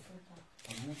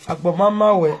 Agboma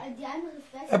mawe.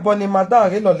 Ebony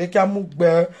madam re Lolekia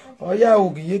mugbe. Oya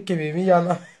ogiye kebe mi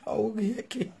yana. Ogiye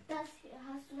ke.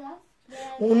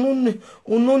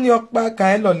 Ununi okpa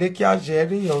ka Lolekia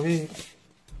jeri yowe.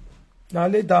 Na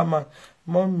le dama,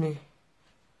 mommy.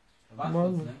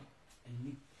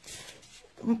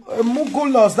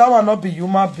 Mugu lost, that one not be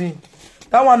human being.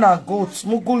 That one are goats.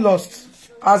 Mugu lost.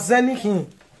 As anything.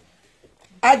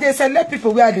 I dey select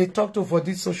people where they talk to for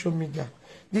this social media.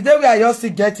 The day we are just to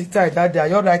get it right that day,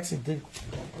 you're right today.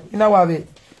 In our way.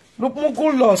 Look,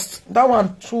 Mugu lost. That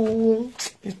one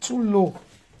it's too low.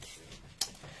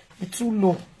 It's too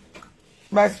low.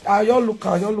 But you look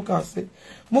and say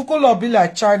Mugu lost be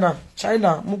like China.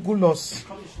 Mugu lost.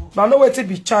 But no way to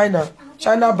be China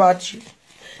battery.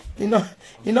 You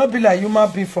know be like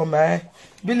human being for my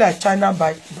be like China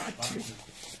battery.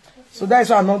 So that's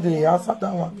why I know the answer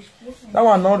that one. That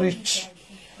one not rich.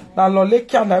 Now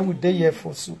Lolekia and I would day here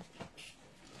for so.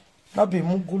 That be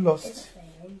Mugu lost.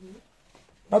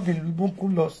 That be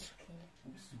Mugu lost.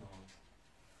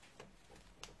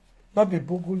 That be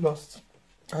Mugu lost.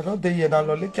 I don't day here now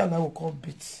Lolekia and I will come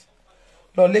beat.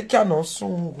 Lolekia no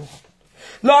soon go.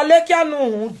 Lolekia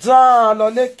no down.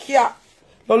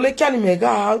 Lolekia ni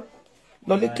mega.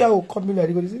 Lolekia will come in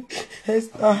and go say,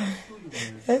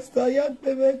 Esther, young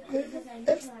baby,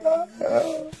 Esther.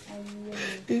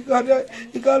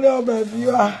 You got all my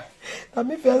viewer. Let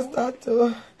me first start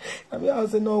to. I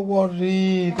say, don't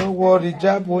worry,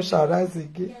 Jab will shall rise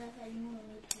again.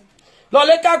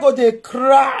 Lolekia go they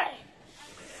cry.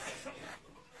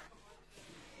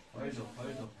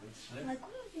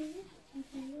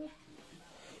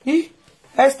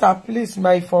 Esther, please,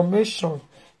 my information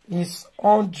is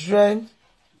 100%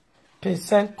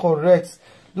 correct.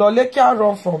 Lolekia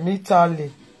run from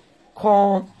Italy,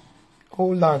 come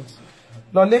Holland.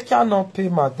 Lolekia not pay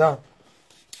madam.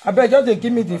 I beg just they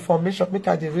give me the information, make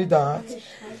I read that.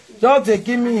 Just they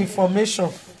give me information.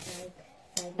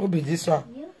 Who be this one?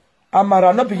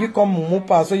 Amara, not be you come mumu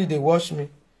pass so you they watch me.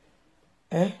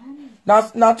 Now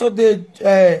to the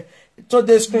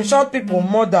screenshot people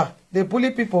mother, they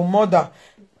bully people mother,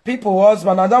 people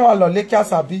husband, and that one Lolekia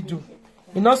sabi do.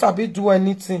 He not sabi do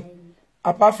anything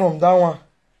apart from that one.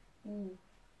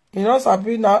 He not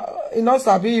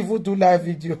sabi even do live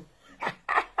video.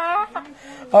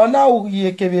 Or now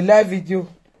he can live video.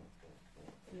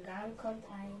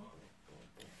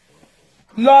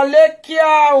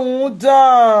 Lolekia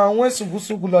uda when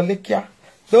sugusugu Lolekia.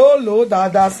 Lolo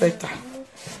dada seta.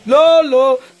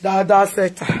 Lolo dada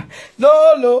seta.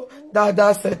 Lolo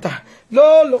dada seta.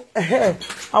 Lolo. I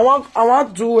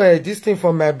want to do this thing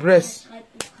for my breast.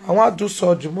 I want to do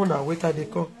surgery. Mona wait till they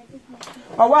come.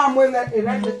 I want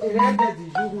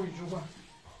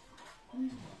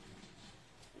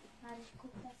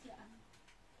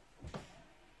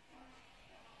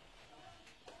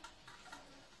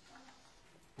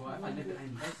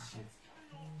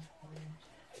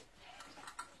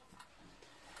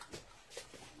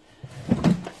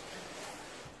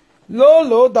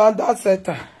Lolo dada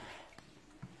seta.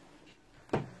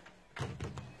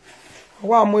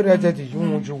 Wa mo reje di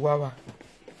yun ju wa wa.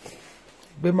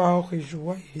 Be ma o ju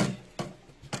wa yi.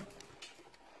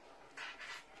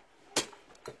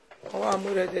 Wa mo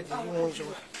reje di yun ju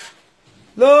wa.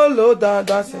 Lolo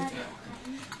dada seta.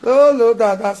 Lolo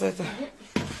dada seta.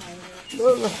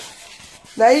 Lolo.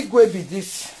 Na igwe be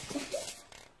this.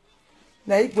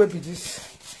 Na igwe be this.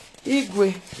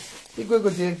 Igwe go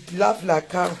dey laugh like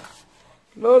cow.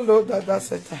 Lolo dada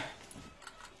seta.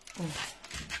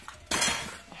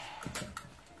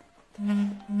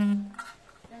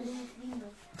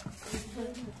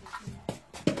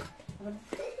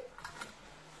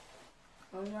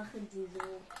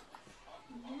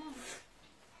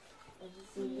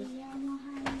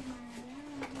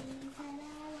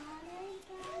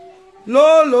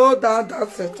 Lolo dada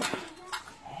seta.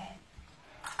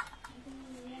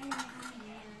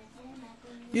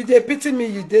 You dey pity me,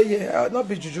 you dey here. I'll not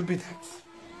be juju be that.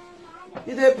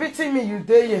 You dey pity me, you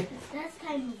dey here. That's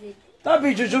kind of it. Don't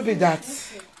be juju be that.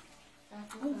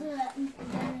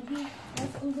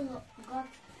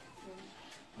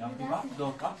 Ja,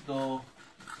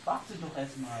 warte doch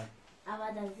erstmal.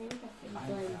 Aber dann sind das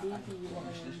so ein Baby.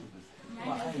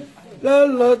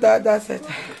 Lolo, that's it.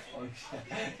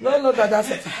 Lolo, that's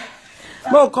it.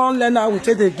 No, come learn how we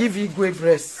take they give you great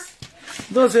breast.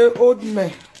 Those are old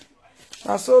men.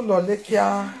 That's so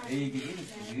Lolekia, if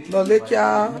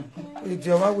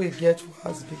your one will get for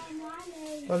husband.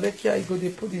 Lolekia, you go they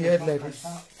put the head like this.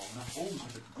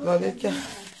 Lolekia.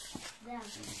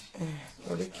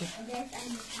 Lolekia.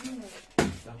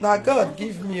 Now God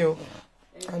give me, oh.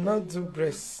 I not do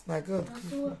breast. Now God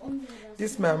give me.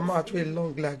 This my mouth will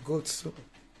long like goat so.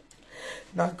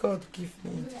 Now God give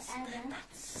me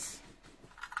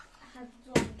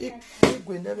this. It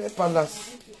will never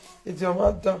palace. It's your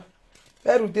mother.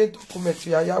 Where they document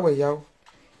you? Yahweh Yahweh.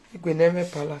 It will never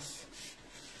palace.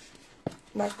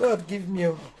 Now God give me.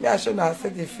 Me I should not say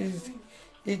the fees.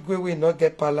 It will not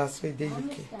get palace with the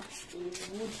UK.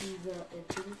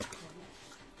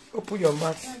 Open your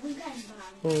mouth.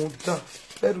 Oh, da.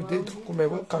 Where they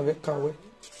document? What can we can?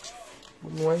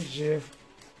 Moi j'ai.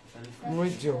 Moi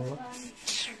Dion.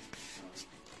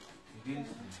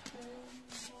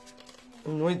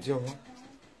 Moi Dion.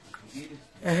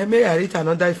 May I read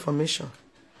another information?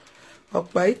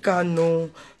 Okpaika no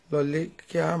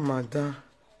Lolekia madam.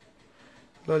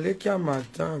 Lolekia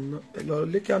madam.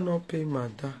 Lolekia no pay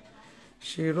madam.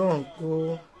 She run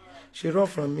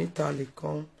from Italy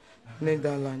come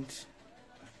Netherlands.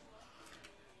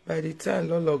 By the time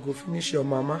Lolo go finish your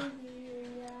mama.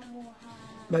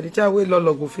 By the time we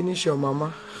Lolo go finish your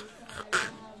mama.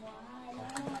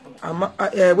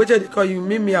 What they call you?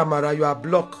 Mimi Amara, you are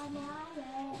blocked.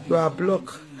 You are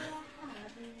blocked.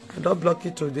 I don't block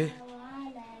you today.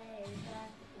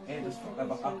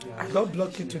 I don't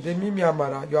block you today. Mimi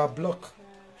Amara, you are blocked.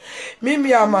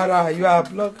 Mimi Amara, you are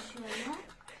blocked.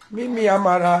 Mimi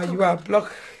Amara, you are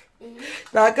blocked.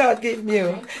 Now God give me.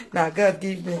 Now God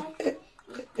give me.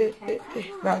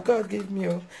 Now God give me.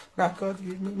 Now God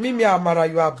give me. Mimi Amara,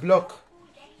 you are blocked.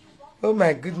 Oh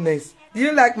my goodness. Do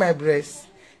you like my breast?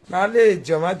 Now let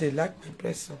Joma they like my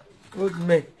breast. Old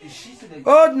men.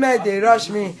 Old men they rush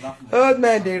me. Old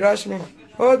men they rush me.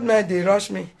 Old men they rush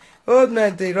me. Old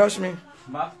men they rush me.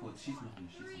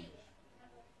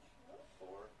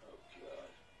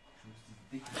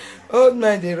 Old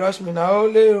men they rush me. Now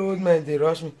only old men they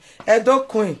rush me. Edo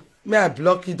Queen. May I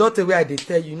block you? Don't the way I they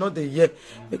tell you, not the year.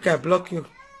 Make I block you.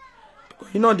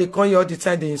 You know they call you all the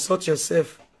time, they insult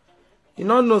yourself. You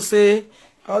don't know say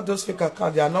all those fake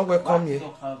accounts, they are not welcome here.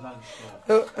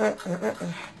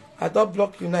 I don't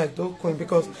block you now, don't queen,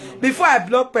 because before I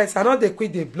block person, I know they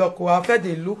quit they block. Or after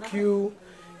they look you,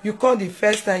 you come the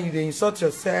first time you they insult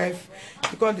yourself.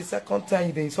 You come the second time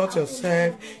you they insult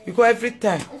yourself. You go every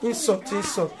time insult.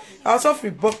 I also free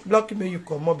block me you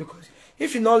come up because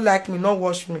if you don't like me, not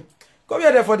watch me. Go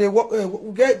where there for the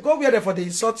go where there for the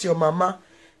insult your mama.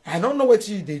 I don't know what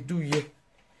you they do here.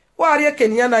 Why are you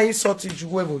Kenyana insult you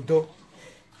will do?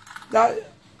 That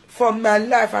for my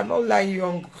life, I don't like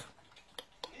young.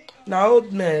 Now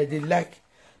old men they like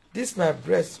this my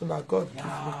breast, so now God give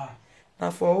me.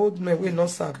 Now for old men we not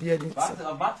sabi anything.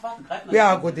 We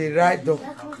are go they ride up.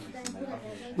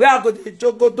 We are go they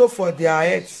go for their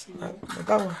heads.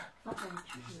 That one.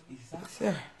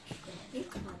 Yeah.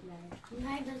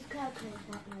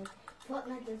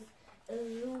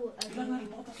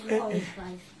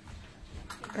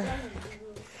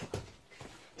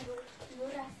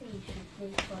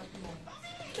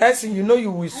 Person, you know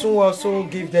you will soon also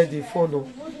give them the phone. Oh.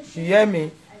 You hear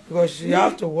me? Because you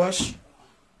have to wash.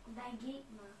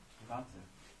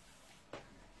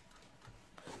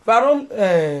 Warum,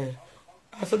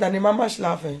 also deine Mama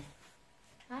schlafen?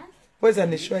 Wo ist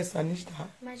deine Schwester nicht da?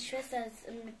 Meine Schwester ist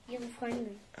mit ihren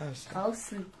Freunden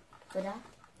draußen, oder?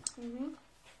 Mhm.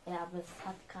 Ja, aber es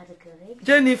hat gerade geregnet.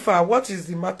 Jennifer, what is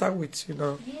the matter with you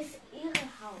now? Wie ist ihre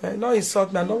Haus? No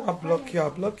insult me, I don't want to block you,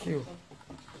 I'll block you.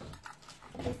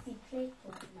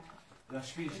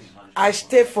 I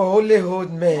stay for only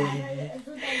old men.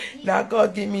 Now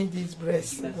God give me this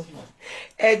breast.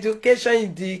 Education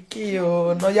is the key.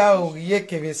 Oh, no, ya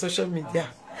social media.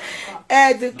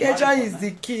 Education is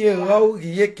the key. Oh,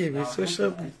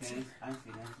 social media.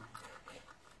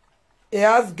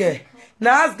 Ask girl.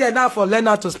 Now ask girl now for learn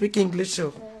how to speak English.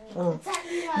 Oh.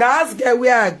 Now ask girl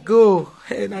where I go.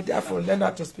 Now therefore learn how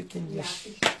to speak English.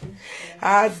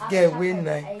 Ask girl when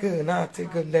I go. Now I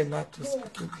take go learn how to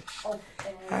speak English.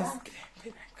 Ask girl.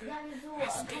 Ja, wieso?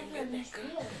 Kannst du ja nicht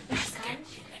spielen. Ich kann.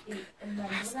 Mein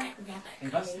Bruder hat gesagt,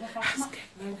 Was?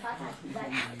 mein Vater hat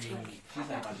gesagt,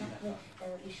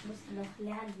 ich muss noch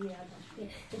lernen, wie er das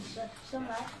spielt. Schon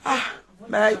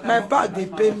mal. My back they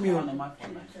pay me.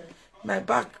 My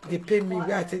back they pay me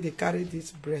where I take they carry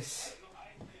this breast.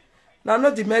 Now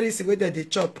not the medicine where they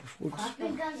chop food.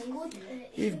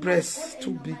 If breast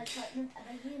too big.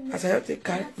 As I take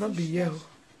carry, not be here.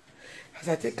 As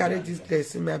I take carry this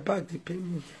breast in my back they pay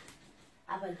me.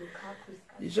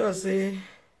 You just say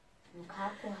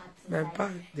my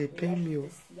back they pay me.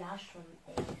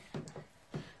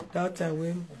 That time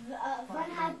when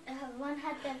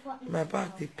my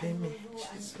back they pay me.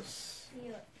 Jesus.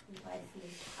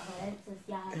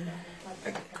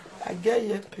 I get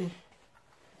here pain.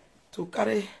 To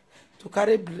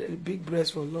carry big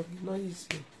breast for long, it's not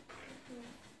easy.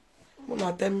 When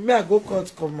I tell me I go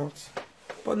cut come out.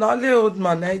 But now only old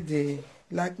man they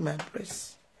like my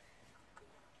breast.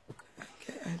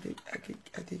 I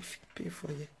did pay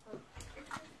for you.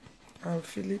 I'm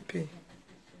feeling pain.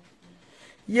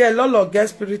 Yeah, Lolo get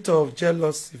spirit of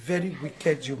jealousy, very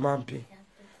wicked human being.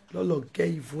 Lolo get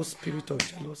evil spirit of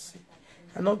jealousy.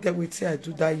 I not get with I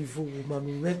do that evil woman.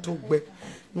 We went to bed.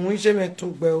 We went to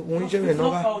bed. We went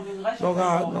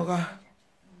Noga.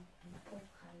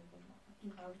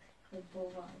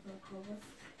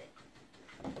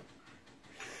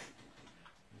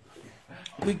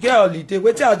 We get holiday.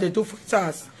 What are they do for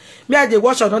us? Me I dey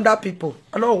watch on other people.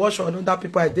 I don't watch on other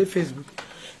people. I dey Facebook.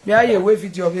 Me I away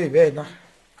video of it now.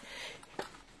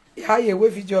 I away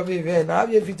video of it now. I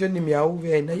have video ni me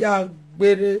away now. Ya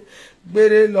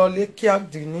gbere lo le ki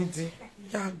agdinidi.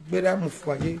 Ya gbere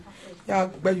amufaye. Ya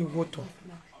gbe you go to.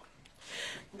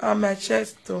 And my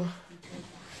chest too.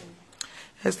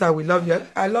 Esther, we love you.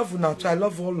 I love you now too. I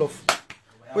love all of you.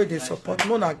 Where they support.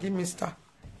 Mona, give me star.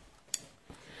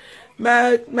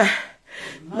 My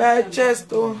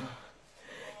chest oh.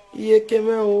 Iye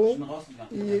keme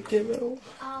oh.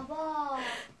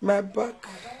 My back.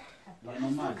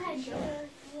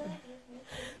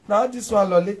 Now this one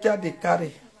Lolekia they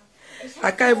carry.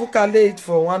 I can't even carry it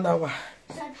for 1 hour.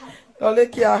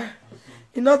 Lolekia,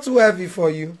 it's not too heavy for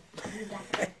you.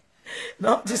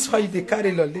 Now this one they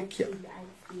carry Lolekia.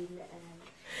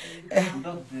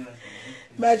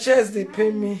 My chest they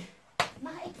pay me.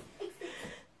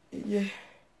 Yeah.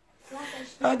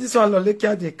 Now this one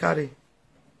Lolekia they carry.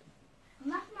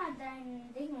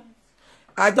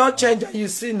 I don't change. You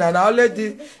see now.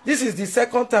 Already, this is the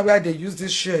second time where they use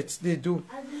this shirt. They do.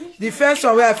 The first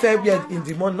one where I felt weird in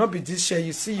the morning, not be this shirt.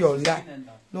 You see your lie.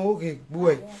 No, okay,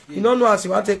 boy. You don't know as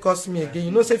you want to curse me again.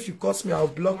 You know, say if you curse me, I'll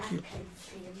block you.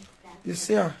 You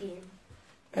see,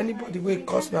 anybody will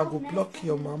curse me, I will block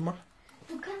your mama.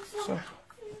 So,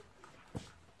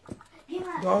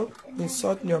 don't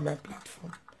insult me on my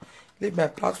platform. Leave my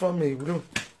platform in room.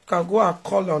 You can go and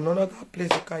call on another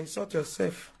place. You can insult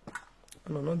yourself.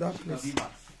 On another place.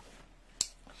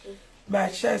 My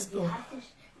chest though.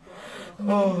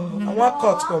 Oh, I want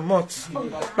cut come out.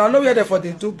 Now no where for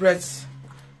the two breads.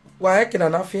 Why can I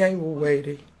not feel you wear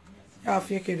it? I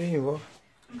feel you.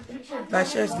 My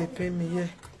chest they pay me here.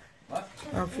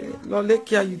 I feel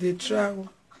Lolekia you they travel.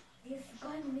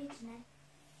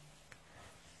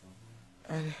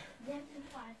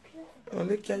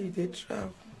 Lolekia you they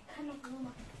travel.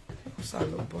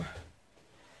 Salobo.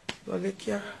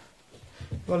 Lolekia.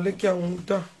 Lolekia un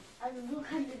dan.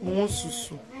 Un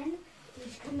susu.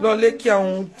 Lolekia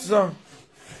un dan.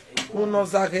 Un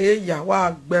ozare ya wa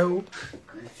agbe o.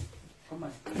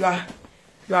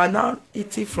 You are now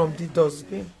eating from the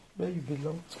dustbin where you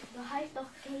belong to.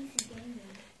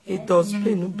 A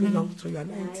dustbin you belong to. You are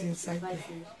not eating inside there.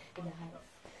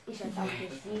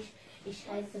 Ich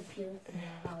heiße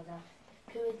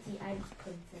Purity 1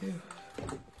 Prinzessin.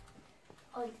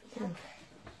 Und ich habe...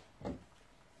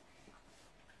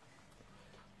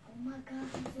 Oh my God,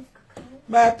 this is cool.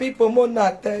 My people will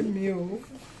not tell me. Oh.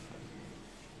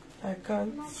 I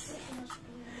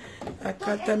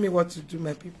can't tell me what to do,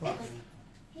 my people.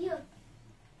 Hier.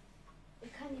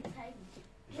 Ich kann dir zeigen.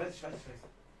 Ich weiß.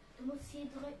 Du musst hier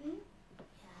drücken.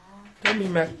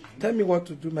 Ja. Tell me what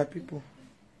to do, my people.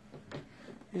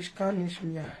 Ich kann nicht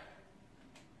mehr.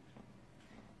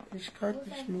 Ich kann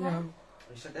nicht mehr.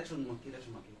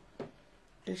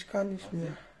 Ich kann nicht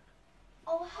mehr.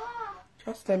 Oha.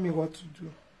 Just tell me what to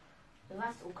do.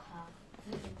 Was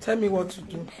okay? Tell me what to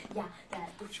do. Ja,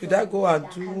 Should I go and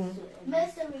do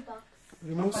Mystery Box.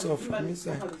 remove stuff from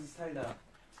inside?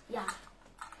 Ja.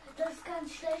 Das ist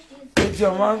ganz schlecht.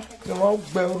 Your man,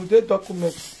 the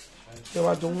documents. They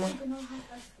were doing one.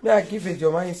 May I give a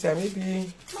Joma inside?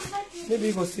 Maybe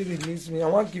you go still release me. I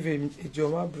want to give a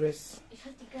Joma breast.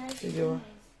 Joma.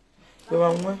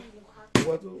 Joma.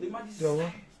 What?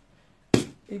 Joma.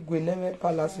 Igwe neme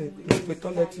palace. Igwe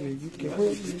toilet in the UK.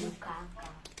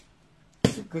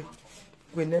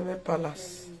 Igwe neme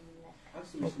palace.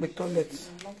 Igwe toilet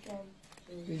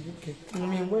in the UK.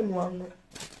 Me when one.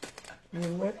 Me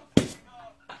when.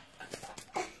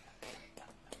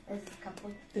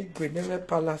 Igwe neme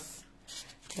palace.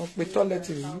 Igwe toilet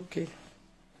in the UK.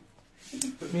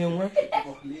 Me when.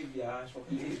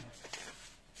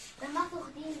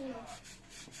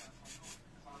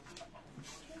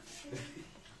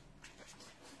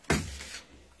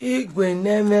 Igwe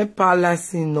neme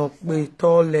palace no pe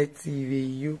toilet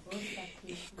in UK.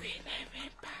 Igwe neme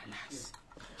palace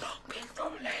no pe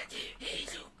toilet in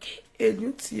UK.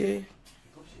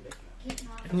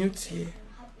 Enutie.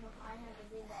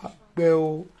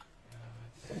 Beo.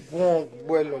 Bon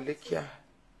boy lolekia.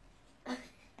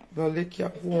 Lolekia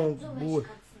bon boy.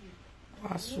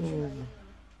 Asun.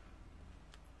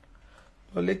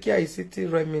 Lolekia is eating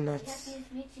remnants.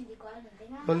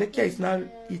 Lolekia is now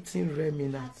eating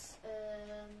remnants.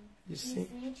 You see?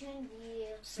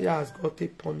 See how has got to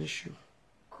punish you.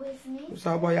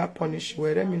 So why you punish you?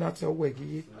 Remnants are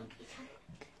wegi.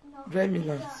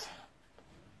 Remnants.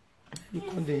 You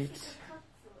can't eat.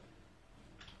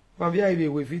 When we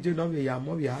are with video, now we are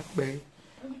more we are paying.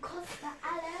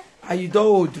 And you don't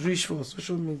hold rich for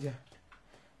social media.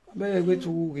 I better go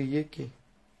to Yeke.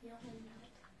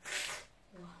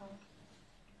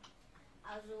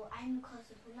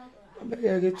 I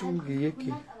better go to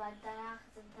Yeke.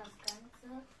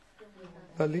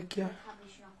 Lalekia.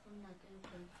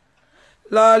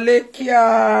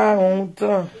 Lalekia, on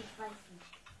temps.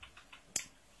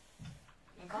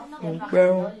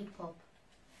 Well,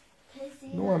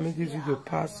 no one make this video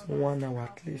pass 1 hour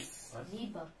at least.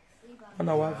 1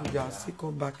 hour video, I'll still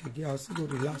come back again. I'll still go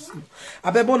relax you.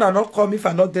 I bet Bona not call me if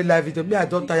I not do live video. Me, I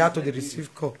don't tire to the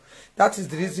receive call. That is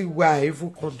the reason why I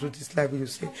even can't do this live video.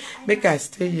 Say, make I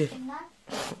stay here.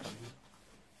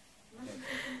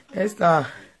 Esther,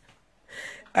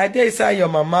 I dare say your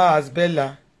mama as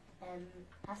Bella.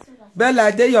 Bella,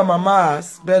 I dare your mama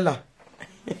as Bella.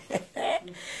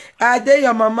 I dare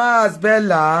your mama as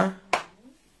Bella.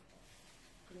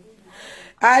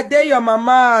 I dare your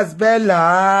mama as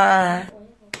Bella.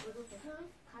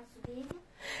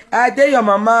 I dare your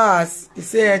mama as he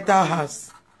say enter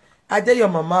house. I dare your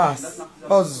mama as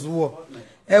Ozwo.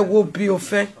 It will be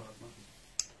offend.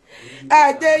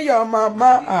 I dare your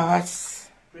mama as.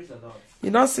 You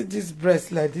don't see this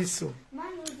breast like this so.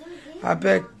 I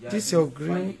beg this your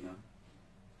green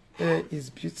is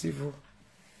beautiful.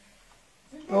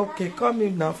 Okay, come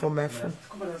in now for my phone.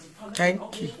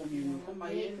 Thank you.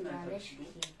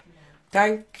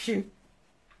 Thank you.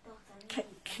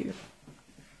 Thank you.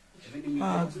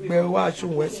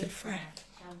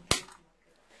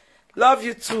 Love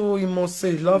you too,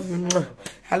 Imose. Love you.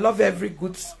 I love every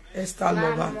good Esther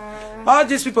lover. All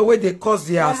these people where they cause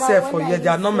themselves for you, they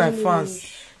are not my fans.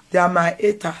 They are my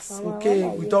haters. Okay,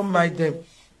 we don't mind them.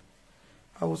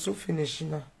 I will so finish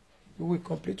now. We will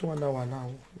complete 1 hour now.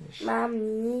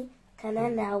 Mommy, can I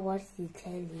now watch the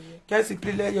telly? Can you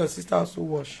please let your sister also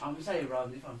watch? I'm beside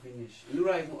around if I'm finished.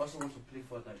 Nura even also want to play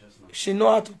Fortnite just now. She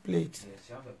know how to play it. Yes,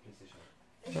 she have a PlayStation.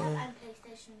 Ich habe ein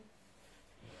PlayStation.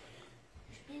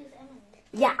 Ich spiele es immer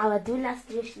nicht. Ja, aber du lässt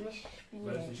mich nicht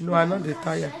spielen. No, I'm not the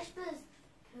tired.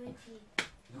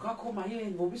 Du kannst komm mal hier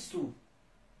hin, wo bist du?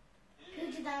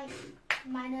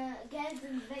 Meine Geld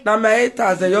sind weg. Now my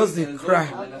haters, they just they cry.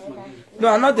 No,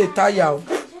 I'm not the tired.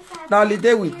 Now only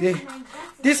day with day.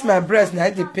 This my breast, now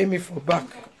they pay me for back.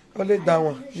 Only that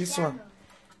one, this one.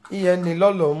 Iye ni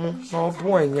Lolo mu na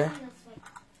obu enya.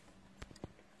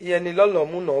 Iye ni Lolo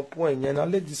mu na obu enya. Now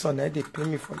let this one, now they pay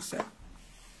me for itself.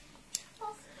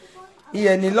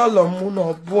 Iye ni Lolo mu na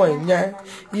obu enya.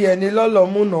 Iye ni Lolo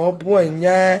mu na obu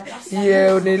enya.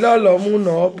 Iye ni Lolo mu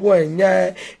na obu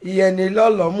enya. Iye ni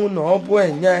Lolo mu na obu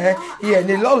enya. Iye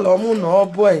ni Lolo mu na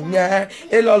obu enya.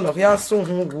 E Lolo ya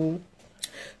sungu.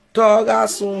 Toga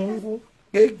sungu.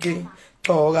 Gege.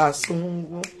 Toga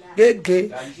sungu.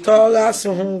 Gege. Toga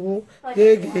sungu.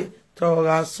 Gege.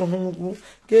 Toga sungu.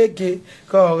 Gege.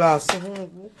 Toga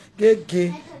sungu.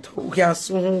 Gege. Toga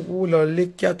sungu.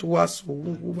 Lalekia tu wa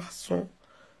sungu. Wasun.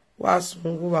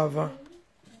 Wasungu wavan.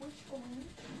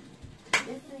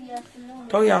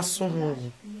 Toga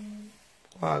sungu.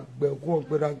 Wagbe.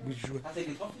 Gwogbe gbiju.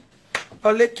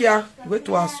 Lalekia.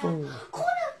 Wetu wa sungu.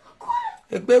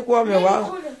 Egbe kwa me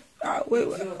wa.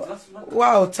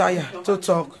 Wow, tired to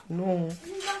talk. No.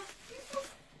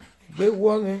 Big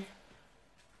woman.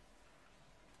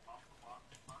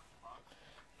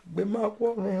 Be my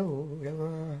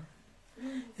woman.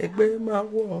 Be my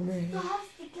woman. Du hast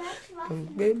die gleiche Waffe.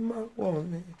 Be my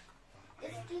woman. Es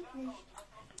geht nicht.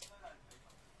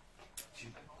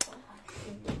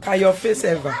 Can your face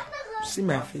ever? See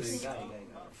my face.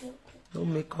 No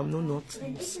makeup, no nothing.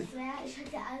 Wenn ich See, es wäre, ich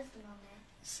hätte alles genommen.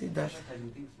 see that?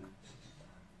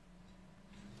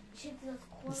 Ich hätte das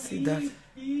Krone. See that?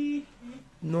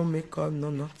 No makeup, no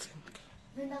nothing.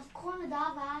 Wenn das Krone da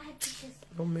war, hätte ich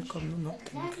es No makeup, no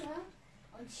nothing. lange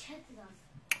und ich hätte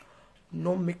das.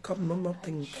 No makeup, no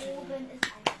nothing. Oben ist ein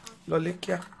Kraft.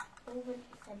 Lolikia. Oben ist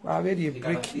ein I already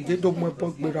break. They don't want to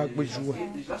break back with you.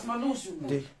 Lass mal los, Junge.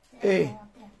 They, hey,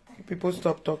 people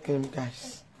stop talking,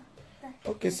 guys.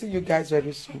 Okay, see you guys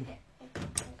very soon.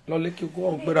 Lolikia, go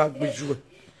on, back with you.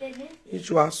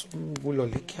 Each one go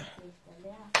Lolikia.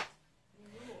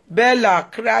 Bella,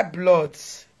 cry blood.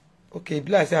 Okay,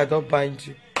 Bella say I don't bind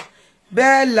you.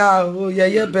 Bella, oh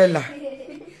yeah, Bella.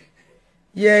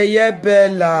 Yeah,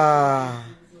 Bella.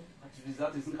 Wie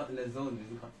gesagt, wir sind gerade in der Zone. Wir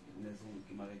sind gerade in der Zone.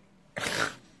 Geh mal weg.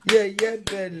 Yeah,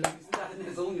 Bella. Wir sind gerade in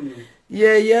der Zone, Junge.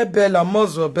 Yeah, Bella,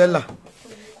 Mozo, Bella.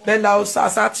 Bella, o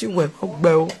sasati we, o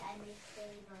gbe o.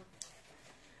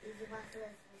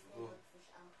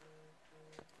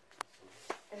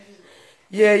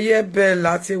 Yeah,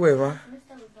 Bella, ti we ma.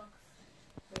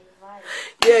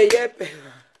 Yeah,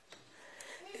 Bella.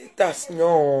 Das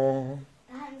no.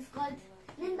 Da ist Gold.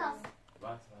 Nimm das.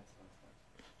 Warte.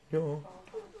 No.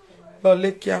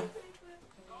 Lolikia.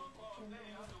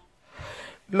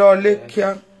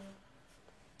 Lolikia.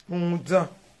 Munda.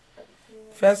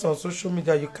 First on social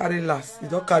media, you carry last. You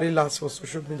don't carry last for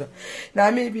social media.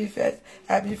 Now me be first.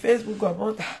 I be Facebook or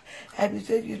mother. I be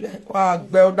Facebook. Wow,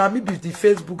 well, now me be the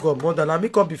Facebook or mother. Now me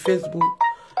come be Facebook.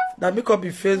 Now me come be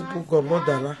Facebook or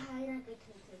mother. Keiner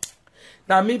getötet.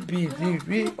 Now me be the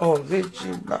real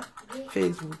original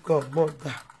Facebook or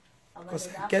mother. Because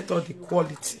I get all the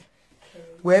quality.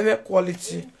 Wherever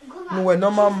quality, no we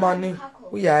normal money.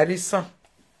 We are recent.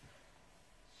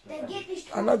 Der geht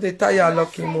nicht I know the tire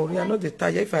lucky Mori. I know the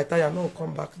tire. If I tire, I no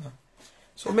come back now.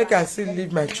 So make I still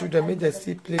leave my children. Make them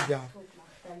still play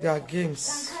their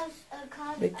games.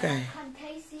 Make I kann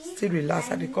Casey. still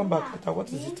relax. I dey come back later.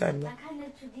 What is the time now? Da kann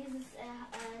er zu dieses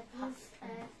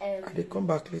I dey come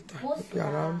back later. Maybe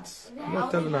around. I'm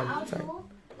not telling her the time.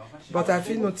 But I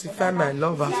feel notify my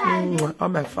lovers, all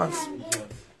my fans.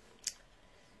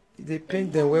 They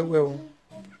paint them well.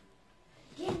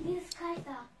 Geh in dieses Kreis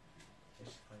da.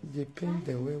 They paint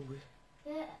them well.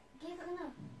 Geh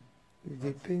drinnen.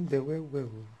 They paint them well.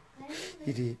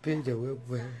 They paint them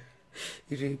well.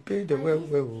 They paint them well.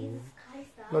 Kreis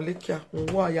da. Lolikia,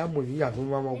 nwa ya mo yi ya no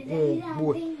mama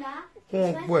go Ding da.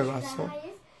 go e wa so.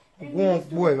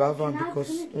 Go e wa van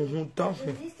because down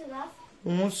him. Siehst du das?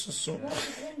 Susu.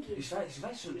 Ich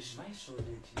weiß schon. Ich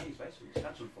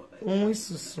kann schon Fortnite.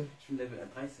 Susu. Ich bin Level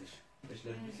 30. Ich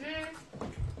Level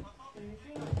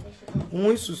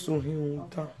 30. Susu hi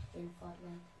down.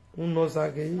 No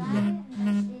zage yi.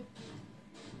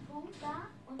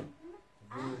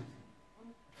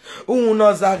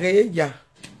 No zage ya.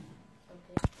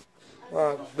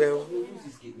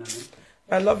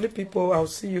 My lovely people, I'll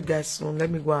see you guys soon. Let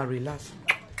me go and relax.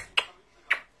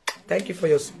 Thank you for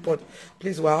your support.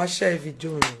 Please, share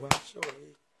video.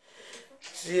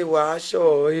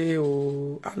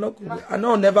 I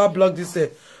know never block this.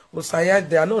 Osaya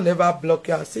there. I know never block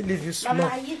you. I'll still leave you small.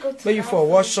 Maybe you for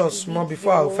wash us small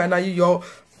before I'll finally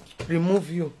remove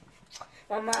you.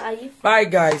 Mama, are you? Bye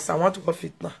guys. I want to go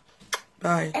fit now.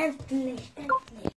 Bye. Endlich.